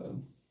what I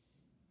said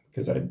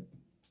because I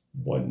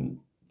wasn't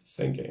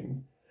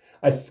thinking.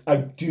 I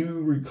do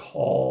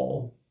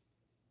recall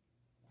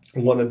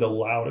one of the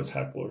loudest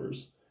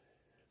hecklers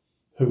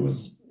who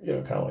was, you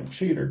know, kind of like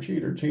cheater,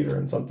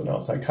 and something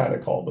else. I kind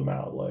of called them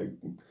out like,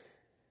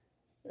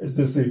 is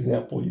this the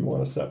example you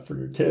want to set for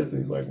your kids?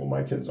 And he's like, well,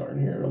 my kids aren't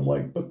here. And I'm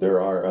like, but there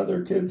are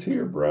other kids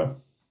here, bro.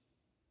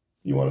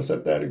 You want to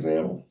set that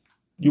example?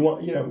 You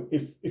want, you know,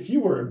 if you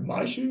were in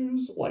my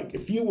shoes, like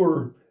we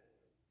were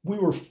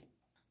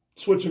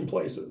switching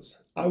places,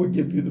 I would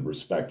give you the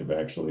respect of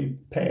actually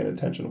paying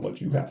attention to what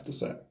you have to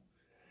say.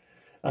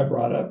 I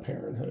brought up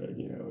parenthood,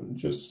 you know, and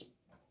just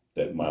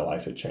that my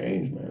life had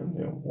changed, man.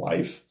 You know,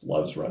 wife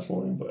loves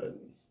wrestling, but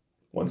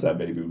once that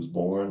baby was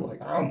born,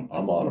 like I'm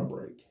on a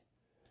break.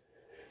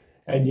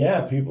 And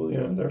yeah, people, you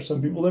know, there's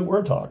some people that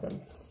were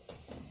talking.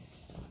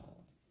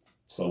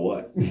 So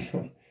what?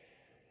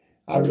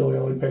 I really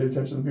only paid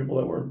attention to people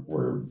that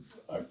were,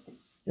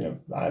 you know,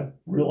 I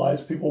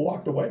realized people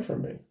walked away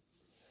from me.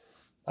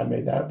 I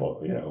made that,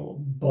 you know,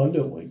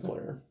 abundantly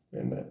clear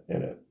in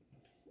it.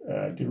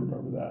 I do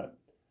remember that.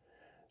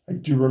 I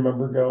do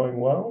remember going,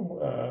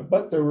 well,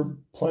 but there were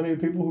plenty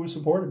of people who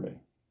supported me.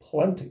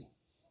 Plenty.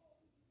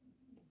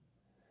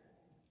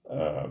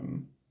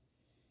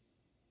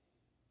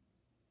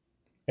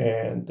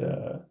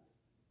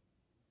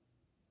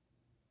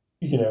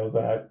 You know,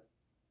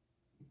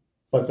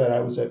 but that I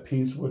was at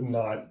peace with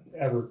not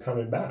ever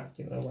coming back,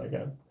 you know, like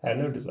I had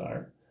no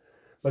desire.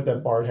 But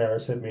that Bart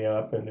Harris hit me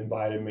up and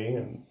invited me,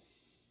 and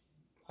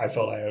I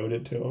felt I owed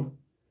it to him.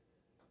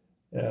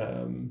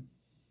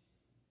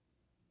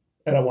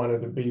 And I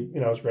wanted to be, you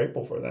know, I was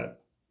grateful for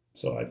that.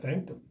 So I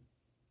thanked him.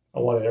 I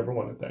wanted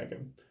everyone to thank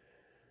him.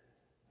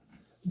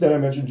 Then I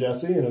mentioned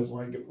Jesse, and it was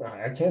like,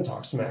 I can't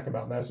talk smack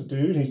about that. I said,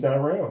 dude, he's not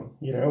around.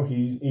 You know,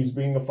 he's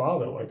being a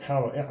father. Like,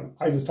 how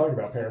I just talked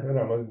about parenthood.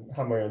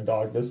 How am I going to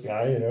dog this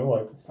guy? You know,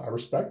 like, I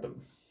respect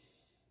him.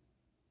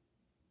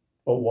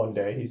 But one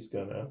day he's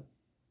gonna,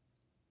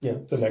 you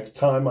know, the next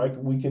time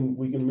we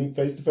can meet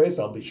face to face,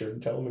 I'll be sure to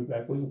tell him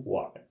exactly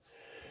why.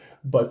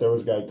 But there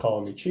was a guy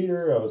calling me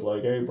cheater. I was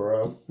like, hey,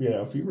 bro, you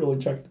know, if you really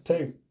check the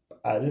tape,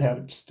 I didn't have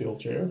a steel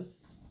chair.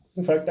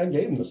 In fact, I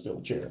gave him the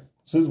steel chair.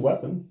 It's his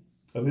weapon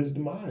of his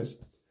demise.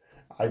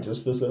 I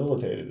just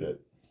facilitated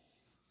it.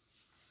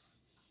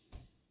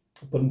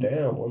 I put him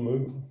down, one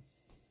move.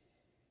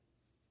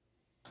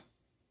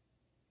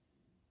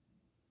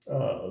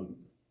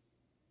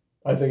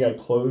 I think I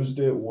closed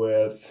it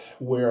with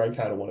where I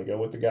kind of want to go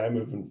with the guy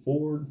moving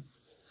forward.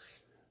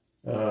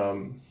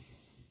 Kind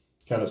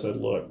of said,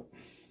 look,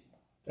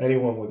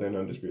 anyone within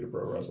Undisputed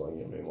Pro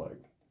Wrestling, I mean, like,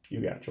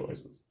 you got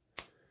choices.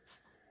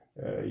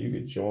 You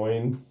could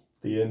join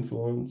the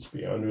influence,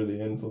 be under the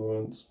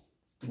influence,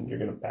 and you're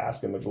going to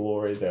bask in the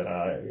glory that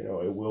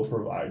it will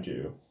provide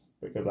you.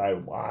 because I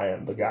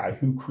am the guy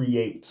who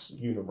creates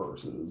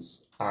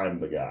universes. I'm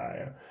the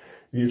guy.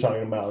 If you're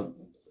talking about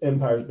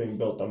empires being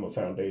built, I'm a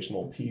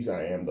foundational piece.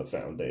 I am the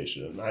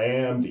foundation. I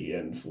am the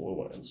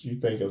influence. You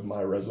think of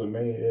my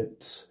resume,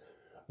 it's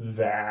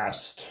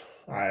vast.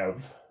 I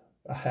have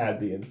had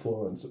the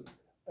influence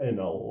in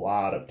a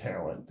lot of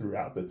talent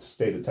throughout the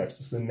state of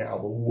Texas and now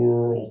the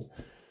world.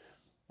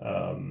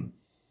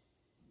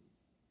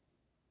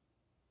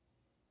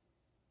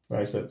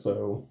 I said,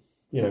 so,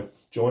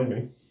 join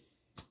me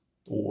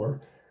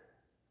or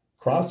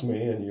cross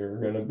me and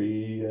you're going to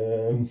be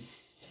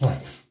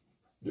like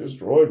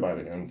destroyed by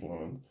the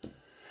influence.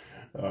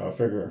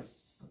 Figure,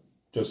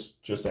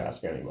 just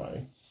ask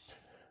anybody.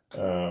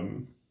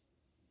 And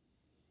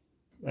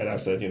I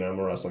said, I'm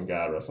a wrestling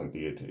god, wrestling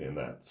deity, and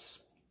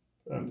that's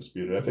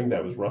undisputed. I think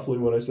that was roughly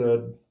what I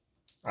said.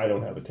 I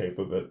don't have a tape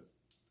of it.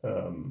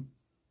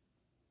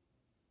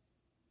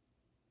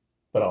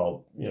 But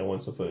I'll,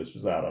 once the footage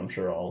is out, I'm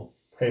sure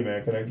hey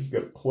man, can I just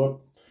get a clip?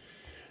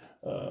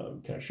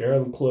 Can I share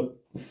the clip?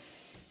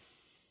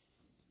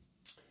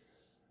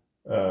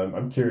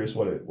 I'm curious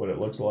what it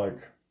looks like.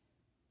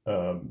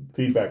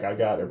 Feedback I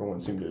got,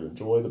 everyone seemed to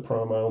enjoy the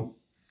promo.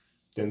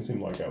 Didn't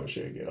seem like I was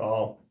shaky at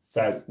all.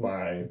 In fact,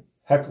 my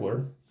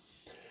heckler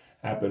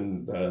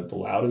happened, the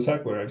loudest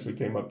heckler actually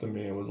came up to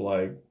me and was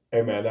like,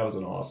 hey man, that was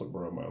an awesome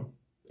promo.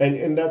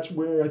 And that's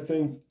where I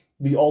think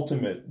the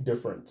ultimate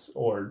difference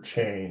or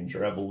change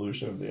or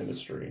evolution of the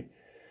industry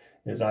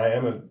is. I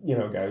am a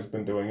guy who's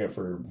been doing it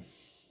for,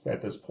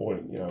 at this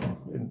point,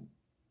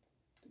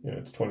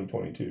 it's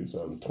 2022,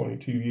 so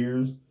 22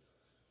 years.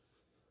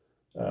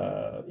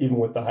 Even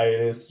with the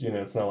hiatus,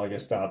 it's not like I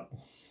stopped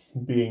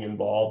being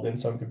involved in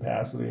some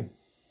capacity.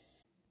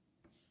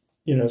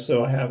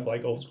 So I have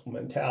like old school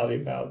mentality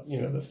about,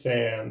 the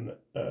fan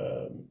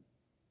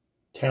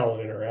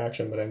talent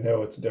interaction, but I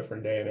know it's a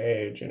different day and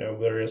age.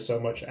 There is so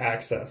much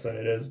access and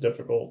it is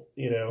difficult.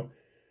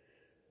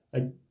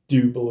 I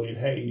do believe,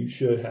 hey, you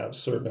should have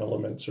certain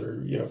elements,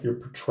 or if you're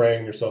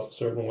portraying yourself a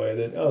certain way,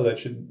 that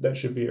that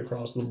should be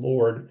across the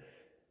board.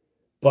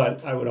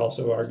 But I would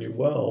also argue,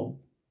 well,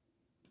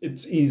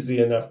 it's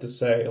easy enough to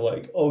say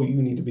like, oh, you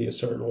need to be a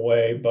certain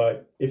way,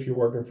 but if you're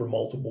working for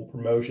multiple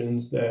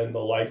promotions, then the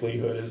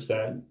likelihood is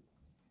that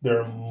there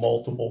are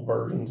multiple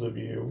versions of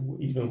you,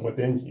 even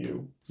within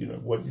you,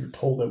 what you're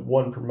told at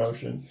one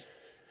promotion,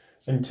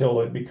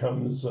 until it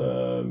becomes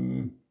a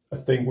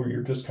thing where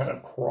you're just kind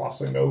of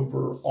crossing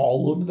over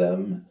all of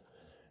them.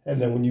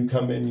 And then when you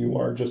come in, you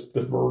are just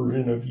the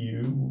version of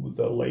you,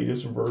 the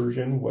latest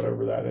version,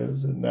 whatever that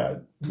is, and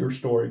that your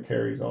story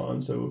carries on.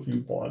 So if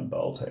you've won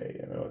belts,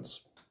 hey, it's,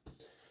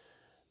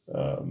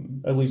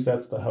 at least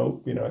that's the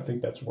hope. I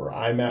think that's where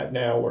I'm at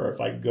now, where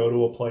if I go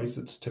to a place,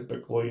 it's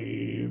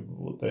typically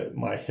that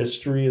my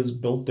history is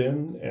built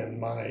in and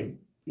my,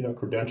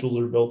 credentials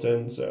are built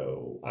in.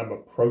 So I'm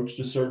approached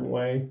a certain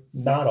way.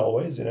 Not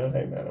always,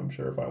 hey man, I'm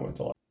sure if I went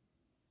to like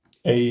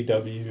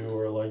AEW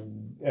or like,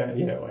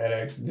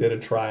 NXT did a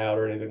tryout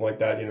or anything like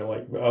that,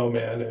 like, oh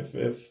man,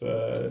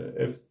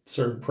 if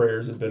certain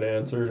prayers had been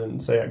answered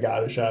and say I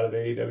got a shot at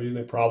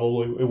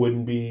AEW, it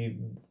wouldn't be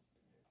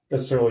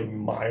necessarily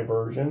my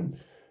version,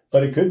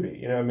 but it could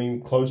be,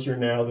 closer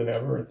now than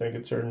ever. I think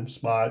at certain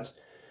spots,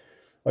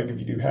 like if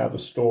you do have a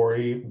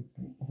story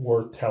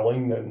worth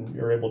telling, then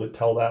you're able to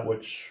tell that,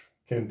 which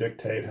can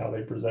dictate how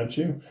they present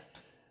you.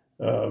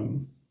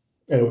 And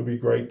it would be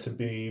great to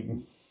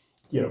be,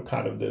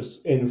 kind of this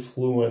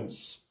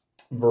influence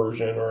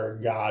version or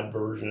a God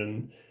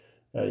version,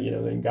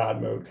 in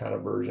God mode kind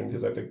of version,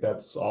 because I think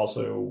that's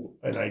also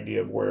an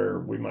idea of where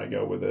we might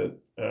go with it.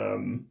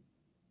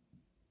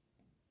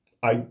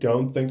 I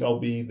don't think I'll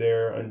be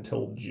there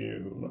until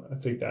June. I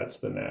think that's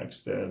the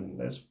next. And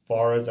as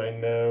far as I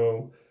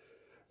know,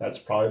 that's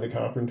probably the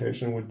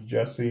confrontation with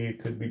Jesse.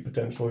 It could be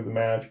potentially the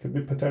match. Could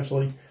be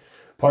potentially,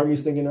 part of me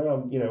is thinking,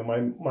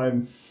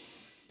 my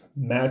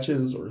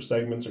matches or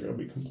segments are going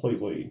to be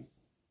completely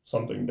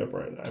something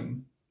different.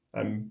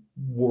 I'm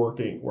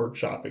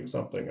workshopping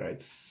something. I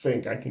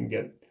think I can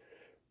get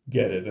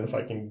it. And if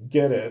I can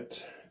get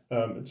it,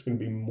 it's going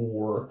to be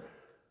more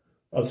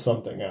of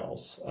something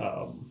else.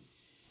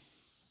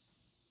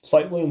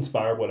 Slightly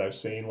inspired what I've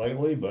seen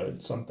lately,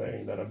 but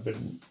something that I've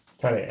been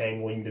kind of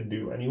angling to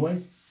do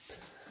anyway.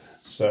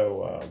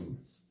 So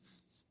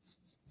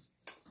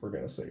we're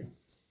going to see.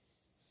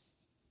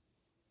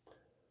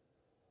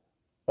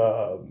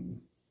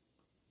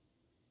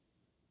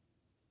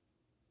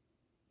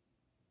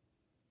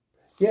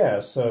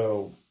 Yeah,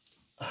 so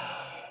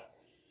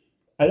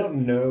I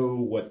don't know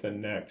what the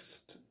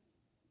next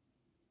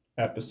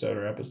episode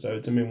or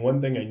episodes.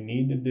 One thing I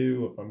need to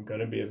do if I'm going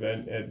to be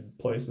at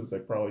places, I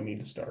probably need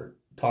to start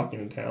talking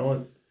to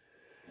talent.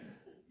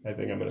 I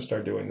think I'm going to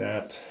start doing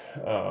that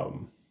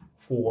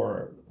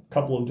for a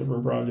couple of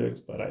different projects,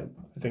 but I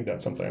think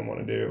that's something I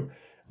want to do.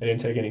 I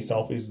didn't take any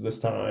selfies this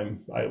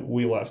time.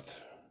 We left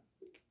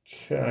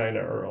kind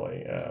of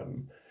early.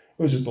 It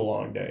was just a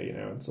long day,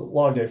 It's a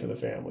long day for the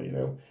family,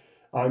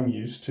 I'm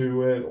used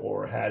to it,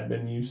 or had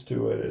been used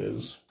to it. It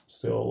is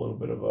still a little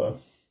bit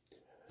of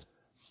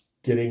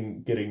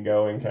getting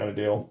going kind of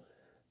deal.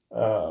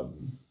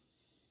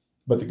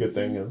 But the good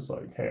thing is,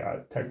 like, hey,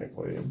 I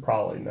technically am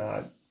probably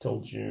not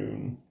till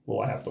June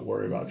will I have to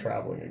worry about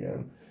traveling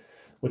again,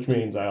 which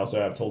means I also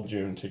have till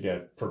June to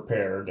get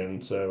prepared.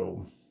 And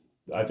so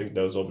I think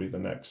those will be the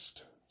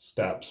next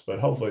steps. But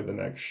hopefully the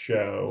next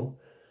show,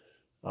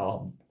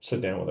 I'll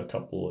sit down with a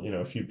couple,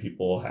 a few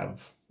people,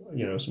 have,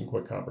 some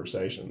quick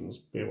conversations,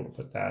 be able to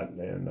put that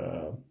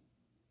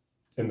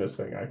in this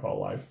thing I call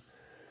life.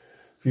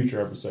 Future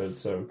episodes,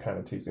 so kind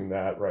of teasing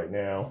that right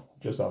now,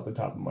 just off the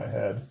top of my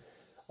head.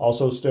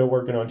 Also, still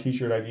working on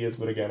t-shirt ideas,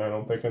 but again, I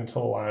don't think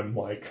until I'm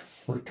like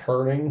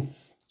returning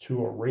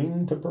to a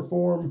ring to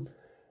perform,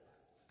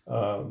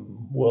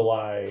 will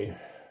I.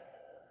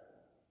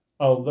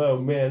 Although,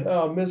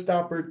 man, missed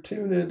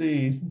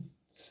opportunity,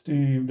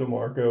 Steve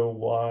DeMarco.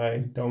 Why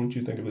don't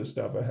you think of this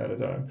stuff ahead of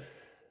time?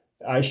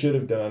 I should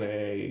have done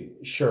a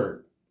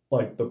shirt,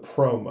 like the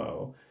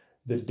promo,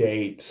 the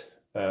date,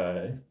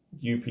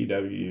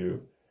 UPW.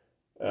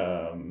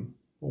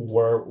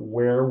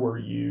 Where were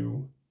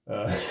you?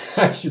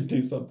 I should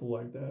do something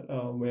like that.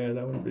 Oh man,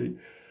 that would be.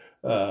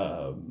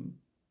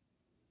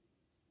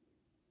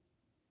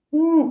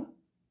 Whew,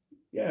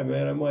 yeah,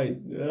 man, I might.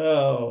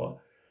 Oh,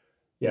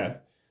 yeah,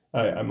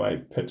 I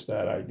might pitch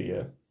that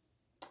idea.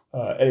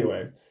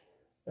 Anyway,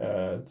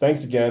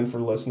 thanks again for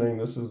listening.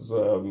 This is,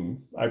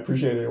 I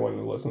appreciate anyone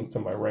who listens to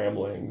my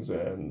ramblings,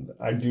 and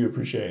I do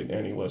appreciate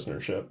any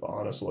listenership,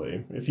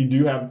 honestly. If you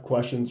do have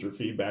questions or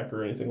feedback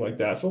or anything like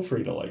that, feel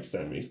free to like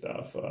send me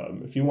stuff.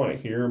 If you want to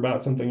hear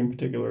about something in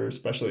particular,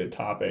 especially a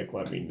topic,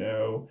 let me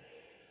know.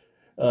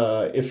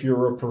 If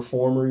you're a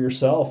performer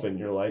yourself and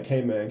you're like,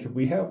 hey man, could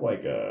we have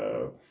like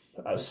a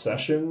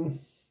session?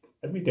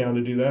 I'd be down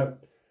to do that.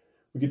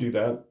 We could do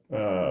that.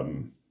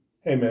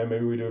 Hey man,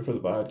 maybe we do it for the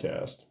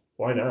podcast.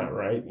 Why not,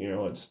 right?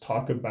 Let's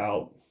talk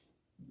about,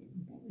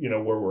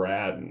 where we're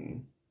at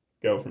and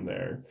go from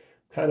there.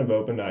 Kind of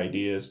open to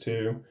ideas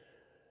too.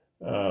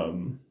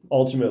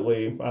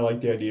 Ultimately, I like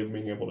the idea of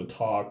being able to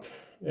talk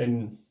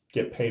and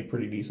get paid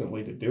pretty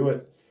decently to do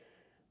it.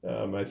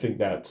 I think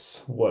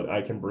that's what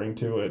I can bring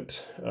to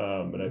it.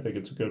 And I think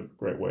it's a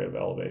great way of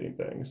elevating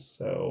things.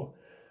 So,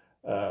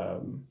 I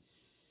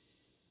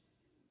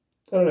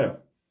don't know.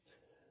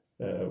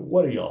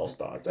 What are y'all's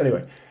thoughts?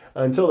 Anyway,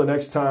 until the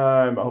next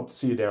time, I hope to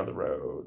see you down the road.